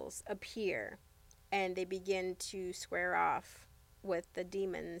angels appear, and they begin to square off with the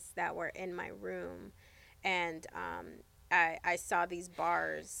demons that were in my room. And I saw these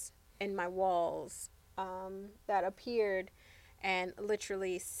bars in my walls that appeared and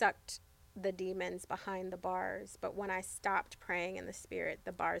literally sucked the demons behind the bars. But when I stopped praying in the Spirit,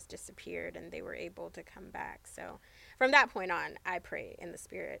 the bars disappeared and they were able to come back. So from that point on, I pray in the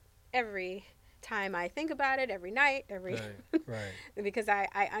Spirit every time I think about it, every night, Right. because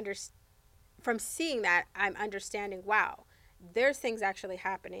I understand. From seeing that, I'm understanding, wow, there's things actually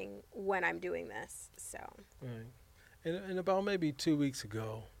happening when I'm doing this. So Right. And about maybe 2 weeks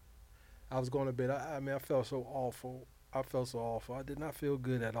ago, I was going to bed. I felt so awful. I did not feel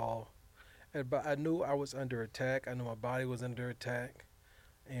good at all. But I knew I was under attack. I knew my body was under attack.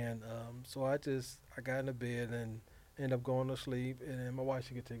 And so I got in the bed and ended up going to sleep. And then my wife,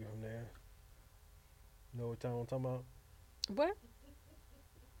 she could take it from there. You know what time I'm talking about? what?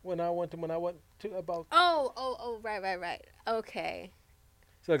 When I went to about. Oh, right. Okay.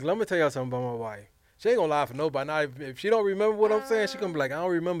 So let me tell y'all something about my wife. She ain't gonna lie for nobody. Now, if she don't remember what I'm saying, she gonna be like, I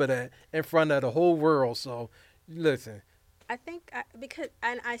don't remember that in front of the whole world. So listen. I think because,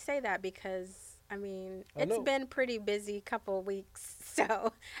 and I say that because I mean, I it's know been pretty busy couple weeks,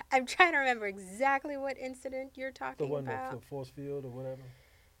 so I'm trying to remember exactly what incident you're the talking one, about. the force field or whatever.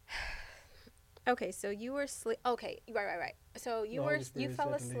 Okay, so you were sleep. Okay, right. So The Holy you Spirit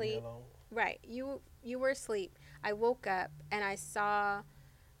fell said to leave me asleep. alone. Right. You were asleep. I woke up and I saw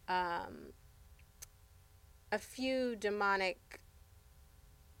um a few demonic.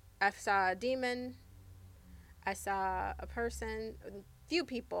 I saw a demon. I saw a person, a few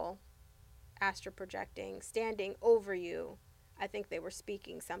people astral projecting, standing over you. I think they were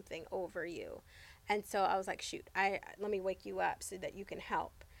speaking something over you. And so I was like, shoot, I let me wake you up so that you can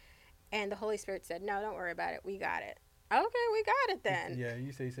help. And the Holy Spirit said, no, don't worry about it. We got it. Okay, we got it then. Yeah,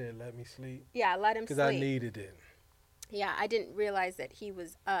 he said let me sleep Yeah, let him because I sleep. needed it. Yeah, I didn't realize that he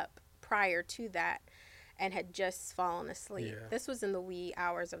was up prior to that and had just fallen asleep. Yeah. This was in the wee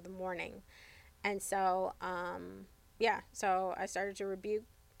hours of the morning. And so, yeah, so I started to rebuke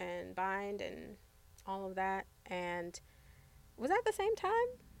and bind and all of that. And was that the same time?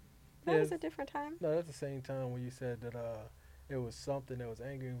 That Yeah. was a different time. No, that's the same time when you said that it was something that was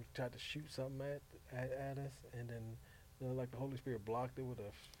angry and tried to shoot something at us, and then like the Holy Spirit blocked it with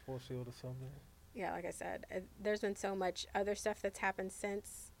a force field or something. Yeah, like I said, there's been so much other stuff that's happened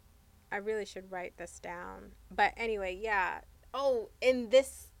since. I really should write this down. But anyway, yeah. Oh, in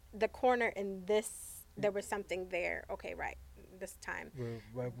this, the corner in this, there was something there. Okay, right. This time.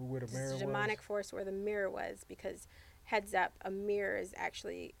 Where the This mirror is was. demonic force where the mirror was, because heads up, a mirror is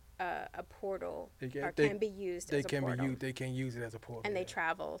actually a portal, or can be used They as a can be portal. used. They can use it as a portal. And they Yeah.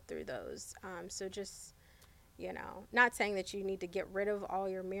 travel through those. So just, not saying that you need to get rid of all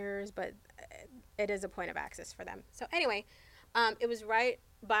your mirrors, but it is a point of access for them. So anyway, it was right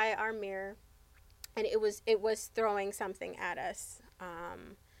by our mirror, and it was throwing something at us.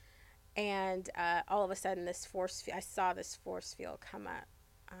 And all of a sudden, I saw this force field come up.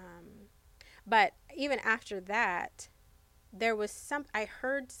 But even after that, there was I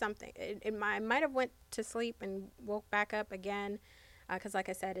heard something. I might have went to sleep and woke back up again, because like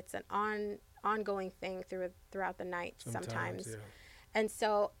I said, it's an ongoing thing throughout the night sometimes. Yeah. And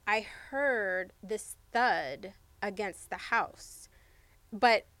so I heard this thud against the house,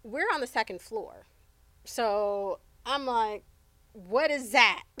 but we're on the second floor. So I'm like, what is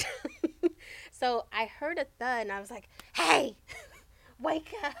that? So I heard a thud and I was like, hey,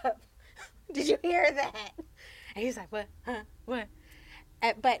 wake up. Did you hear that? And he's like, what? Huh? What?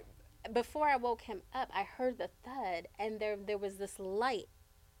 But before I woke him up, I heard the thud, and there was this light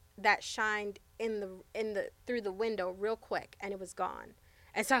that shined in the through the window real quick, and it was gone.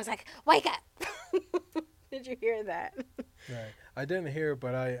 And so I was like, wake up. Did you hear that? Right. I didn't hear it,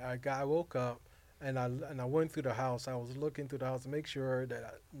 but I woke up and I went through the house. I was looking through the house to make sure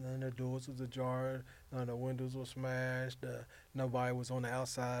that none of the doors was ajar, none of the windows were smashed, nobody was on the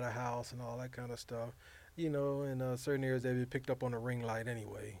outside of the house and all that kind of stuff. In certain areas they picked up on a ring light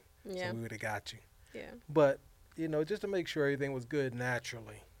anyway, so Yeah. we would have got you. Yeah. But just to make sure everything was good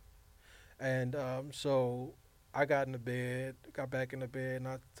naturally, and so I got back in the bed, and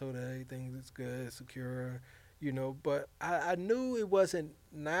I told her everything is good, secure, But I knew it wasn't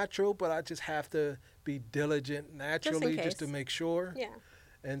natural, but I just have to be diligent naturally just to case. make sure. Yeah.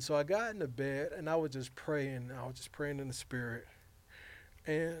 And so I got in the bed, and I was just praying. I was just praying in the spirit,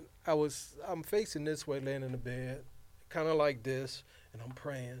 and I'm facing this way, laying in the bed, kind of like this, and I'm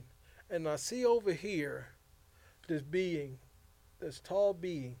praying, and I see over here this being, this tall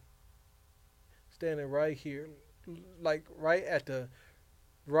being, standing right here, like right at the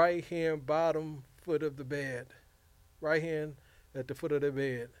right hand bottom foot of the bed, right hand at the foot of the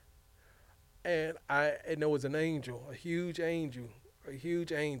bed, and there was an angel, a huge angel,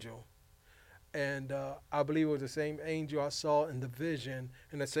 and I believe it was the same angel I saw in the vision,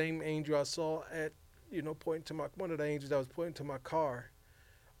 and the same angel I saw at pointing to one of the angels that was pointing to my car,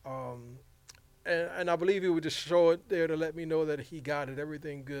 um, and I believe he would just show it there to let me know that he got it,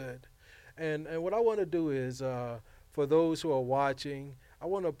 everything good. And what I want to do is, for those who are watching, I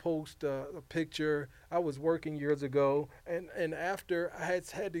want to post a picture. I was working years ago, and after I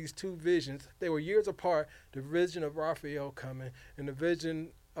had these two visions, they were years apart. The vision of Raphael coming, and the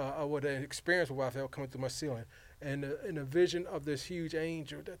vision or the experience with Raphael coming through my ceiling, and the vision of this huge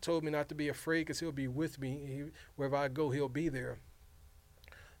angel that told me not to be afraid because he'll be with me. Wherever I go, he'll be there.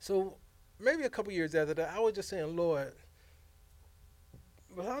 So maybe a couple years after that, I was just saying, Lord,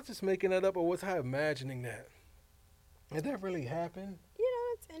 was I just making that up, or was I imagining that? Did that really happen?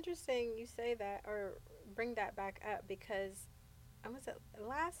 It's interesting you say that or bring that back up, because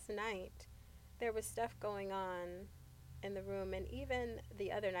last night there was stuff going on in the room, and even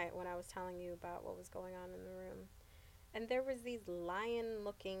the other night when I was telling you about what was going on in the room, And there was these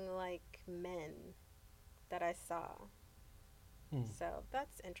lion-looking like men that I saw. Hmm. So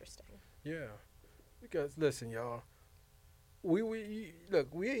that's interesting. Yeah, because listen, y'all, we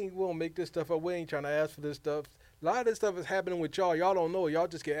look, we ain't gonna make this stuff up. We ain't trying to ask for this stuff. A lot of this stuff is happening with y'all. Y'all don't know. Y'all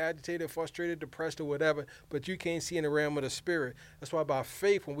just get agitated, frustrated, depressed, or whatever. But you can't see in the realm of the spirit. That's why by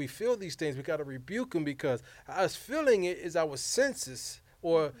faith, when we feel these things, we gotta rebuke them because us feeling it is our senses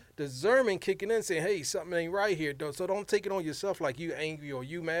or discernment kicking in, saying, "Hey, something ain't right here." So don't take it on yourself like you angry or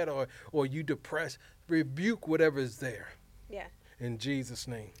you mad or you depressed. Rebuke whatever is there Yeah. in Jesus'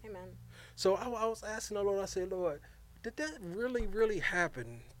 name. Amen. So I was asking the Lord. I said, Lord, did that really, really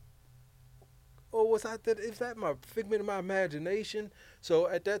happen? Or is that my figment of my imagination? So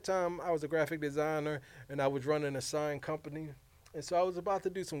at that time, I was a graphic designer and I was running a sign company. And so I was about to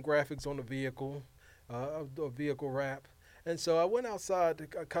do some graphics on the vehicle, a vehicle wrap. And so I went outside.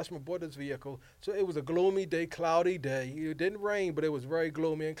 A customer bought this vehicle. So it was a gloomy day, cloudy day. It didn't rain, but it was very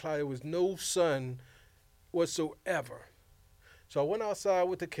gloomy and cloudy. There was no sun whatsoever. So I went outside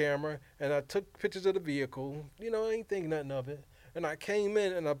with the camera and I took pictures of the vehicle. I ain't think nothing of it. And I came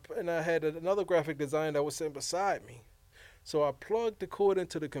in and I had another graphic designer that was sitting beside me. So I plugged the cord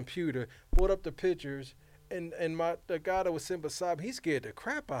into the computer, brought up the pictures, and the guy that was sitting beside me, he scared the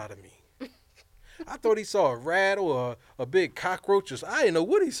crap out of me. I thought he saw a rat or a big cockroach. I didn't know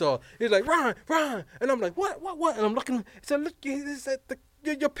what he saw. He's like, Ron, Ron. And I'm like, what? And I'm looking. He said, look, he said,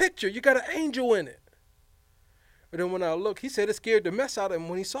 your picture, you got an angel in it. And then when I looked, he said it scared the mess out of him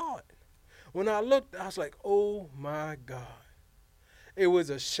when he saw it. When I looked, I was like, oh my God. It was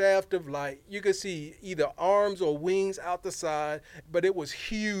a shaft of light. You could see either arms or wings out the side, but it was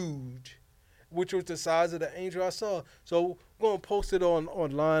huge, which was the size of the angel I saw. So we're going to post it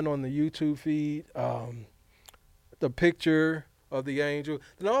online on the YouTube feed, the picture of the angel.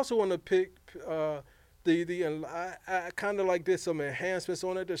 Then I also want to pick I kind of like did some enhancements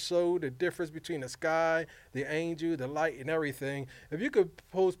on it to show the difference between the sky, the angel, the light, and everything. If you could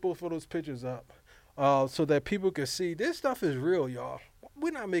post both of those pictures up, so that people can see this stuff is real, y'all.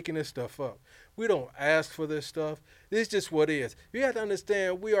 We're not making this stuff up. We don't ask for this stuff. This is just what is. You have to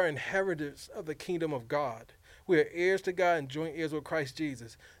understand we are inheritors of the kingdom of God. We are heirs to God and joint heirs with Christ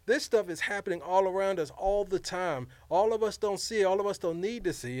Jesus. This stuff is happening all around us all the time. All of us don't see it. All of us don't need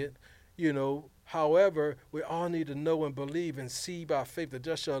to see it. However, we all need to know and believe and see by faith. The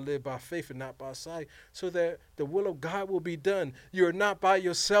just shall live by faith and not by sight, so that the will of God will be done. You're not by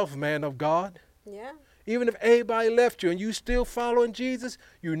yourself, man of God. Yeah. Even if everybody left you and you still following Jesus,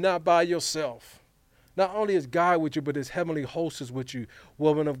 you're not by yourself. Not only is God with you, but his heavenly host is with you.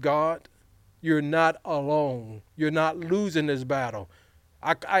 Woman of God, you're not alone. You're not losing this battle.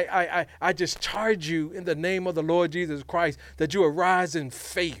 I just charge you in the name of the Lord Jesus Christ that you arise in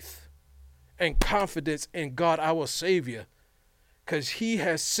faith and confidence in God our Savior, because he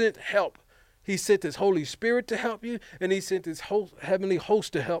has sent help. He sent his Holy Spirit to help you, and he sent his heavenly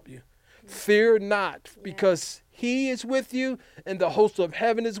host to help you. Fear not, because he is with you, and the host of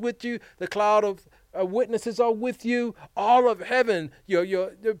heaven is with you. The cloud of witnesses are with you. All of heaven,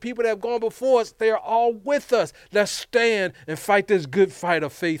 the people that have gone before us, they are all with us. Let's stand and fight this good fight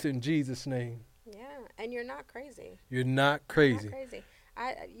of faith in Jesus' name. Yeah, and you're not crazy. You're not crazy. You're not crazy.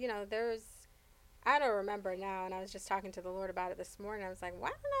 I don't remember now, and I was just talking to the Lord about it this morning. I was like, why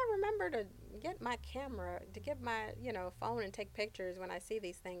don't I remember to get my camera, to get my, phone and take pictures when I see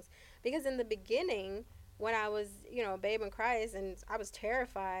these things? Because in the beginning, when I was, a babe in Christ and I was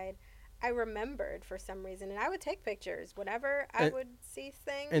terrified, I remembered for some reason, and I would take pictures whenever I would see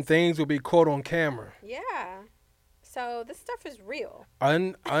things. And things would be caught on camera. Yeah. So this stuff is real.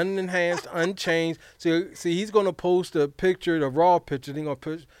 Unenhanced, unchanged. See, he's going to post a picture, the raw picture. He's going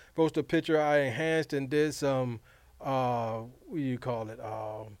to post a picture I enhanced and did some, what do you call it?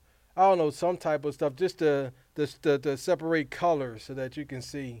 I don't know, some type of stuff just to separate colors so that you can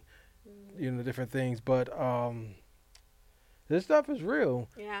see, different things. But this stuff is real.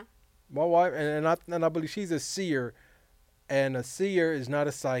 Yeah. My wife, and I believe she's a seer, and a seer is not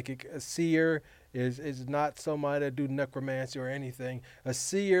a psychic. A seer is not somebody that do necromancy or anything. A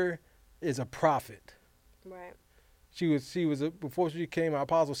seer is a prophet. Right. She was before she became an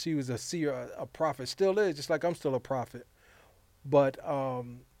apostle, she was a seer, a prophet. Still is, just like I'm still a prophet. But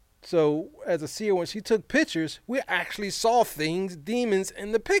so as a seer, when she took pictures, we actually saw things, demons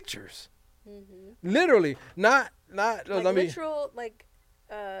in the pictures. Mm-hmm. Literally, not like literal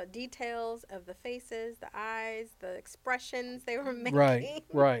details of the faces, the eyes, the expressions they were making.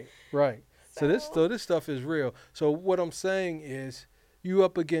 Right. So this stuff is real. So what I'm saying is, we're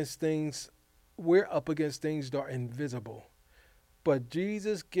up against things that are invisible. But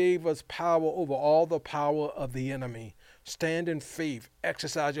Jesus gave us power over all the power of the enemy. Stand in faith,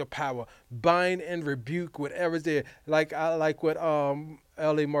 exercise your power, bind and rebuke whatever's there. I like what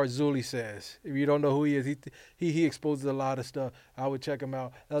L.A. Marzulli says. If you don't know who he is, he exposes a lot of stuff. I would check him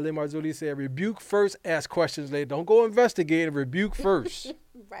out. L.A. Marzulli said, rebuke first, ask questions later. Don't go investigate and rebuke first.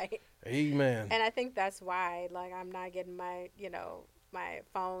 Right. Amen. And I think that's why, like, I'm not getting my, my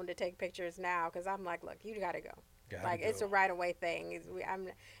phone to take pictures now, because I'm like, look, you got to go. It's a right away thing.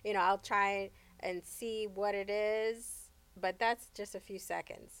 I'll try and see what it is, but that's just a few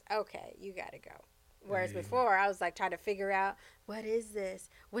seconds. Okay, you got to go. Whereas before, I was like trying to figure out, what is this?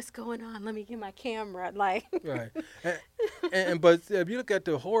 What's going on? Let me get my camera. Like, right. But if you look at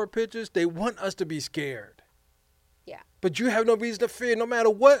the horror pictures, they want us to be scared. Yeah. But you have no reason to fear. No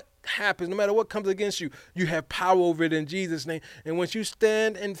matter what happens, no matter what comes against you, you have power over it in Jesus' name. And once you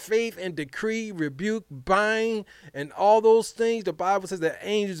stand in faith and decree, rebuke, bind, and all those things, the Bible says that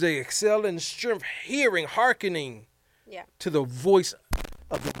angels, they excel in strength, hearing, hearkening to the voice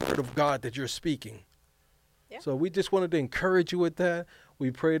of the word of God that you're speaking. Yeah. So we just wanted to encourage you with that.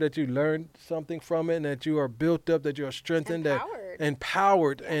 We pray that you learned something from it and that you are built up, that you are strengthened,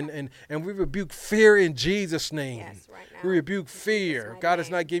 empowered, and we rebuke fear in Jesus' name. Yes, right now. We rebuke fear. God is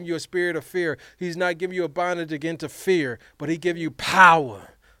not giving you a spirit of fear. He's not giving you a bondage against fear, but he gives you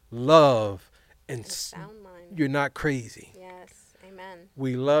power, love, and sound mind. You're not crazy. Yes, amen.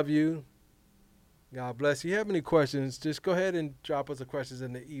 We love you. God bless you. If you have any questions, just go ahead and drop us the questions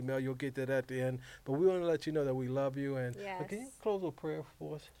in the email. You'll get that at the end. But we want to let you know that we love you. And can you close with prayer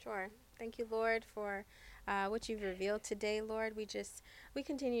for us? Sure. Thank you, Lord, for what you've revealed today, Lord. We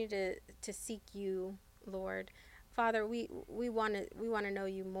continue to seek you, Lord. Father, we want to know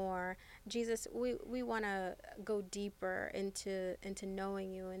you more. Jesus, we want to go deeper into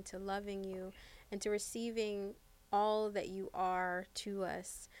knowing you, into loving you, into receiving all that you are to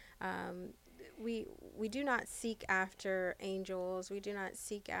us. We do not seek after angels. We do not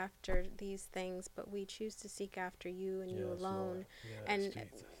seek after these things, but we choose to seek after you and you alone. Yes, and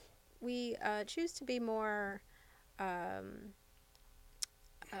Jesus. We choose to be more,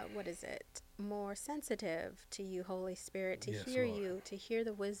 more sensitive to you, Holy Spirit, to hear you, to hear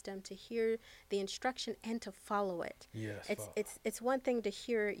the wisdom, to hear the instruction, and to follow it. Yes, it's one thing to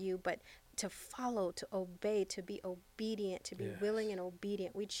hear you, but to follow, to obey, to be obedient, to be willing and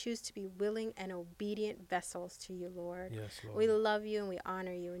obedient. We choose to be willing and obedient vessels to you, Lord. Yes, Lord. We love you and we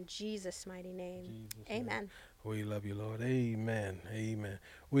honor you in Jesus' mighty name. Amen. We love you, Lord. Amen. Amen.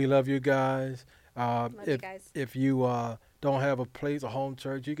 We love you guys. Love you guys. If you don't have a place, a home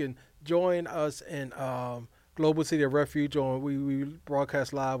church, you can join us in Global City of Refuge. We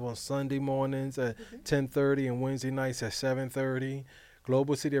broadcast live on Sunday mornings at 10:30 and Wednesday nights at 7:30.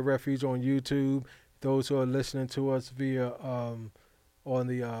 Global City of Refuge on YouTube. Those who are listening to us via on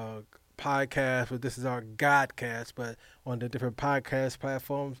the podcast, but this is our Godcast, but on the different podcast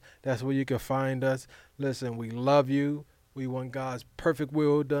platforms, that's where you can find us. Listen, we love you. We want God's perfect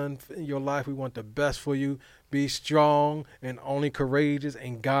will done in your life. We want the best for you. Be strong and only courageous,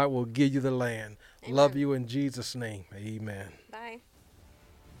 and God will give you the land. Amen. Love you in Jesus' name. Amen. Bye.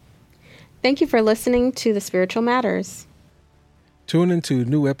 Thank you for listening to The Spiritual Matters. Tune into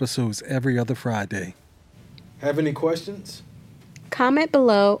new episodes every other Friday. Have any questions? Comment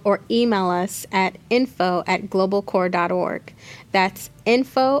below or email us at info@globalcore.org. That's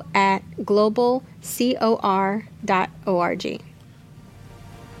info@globalcor.org.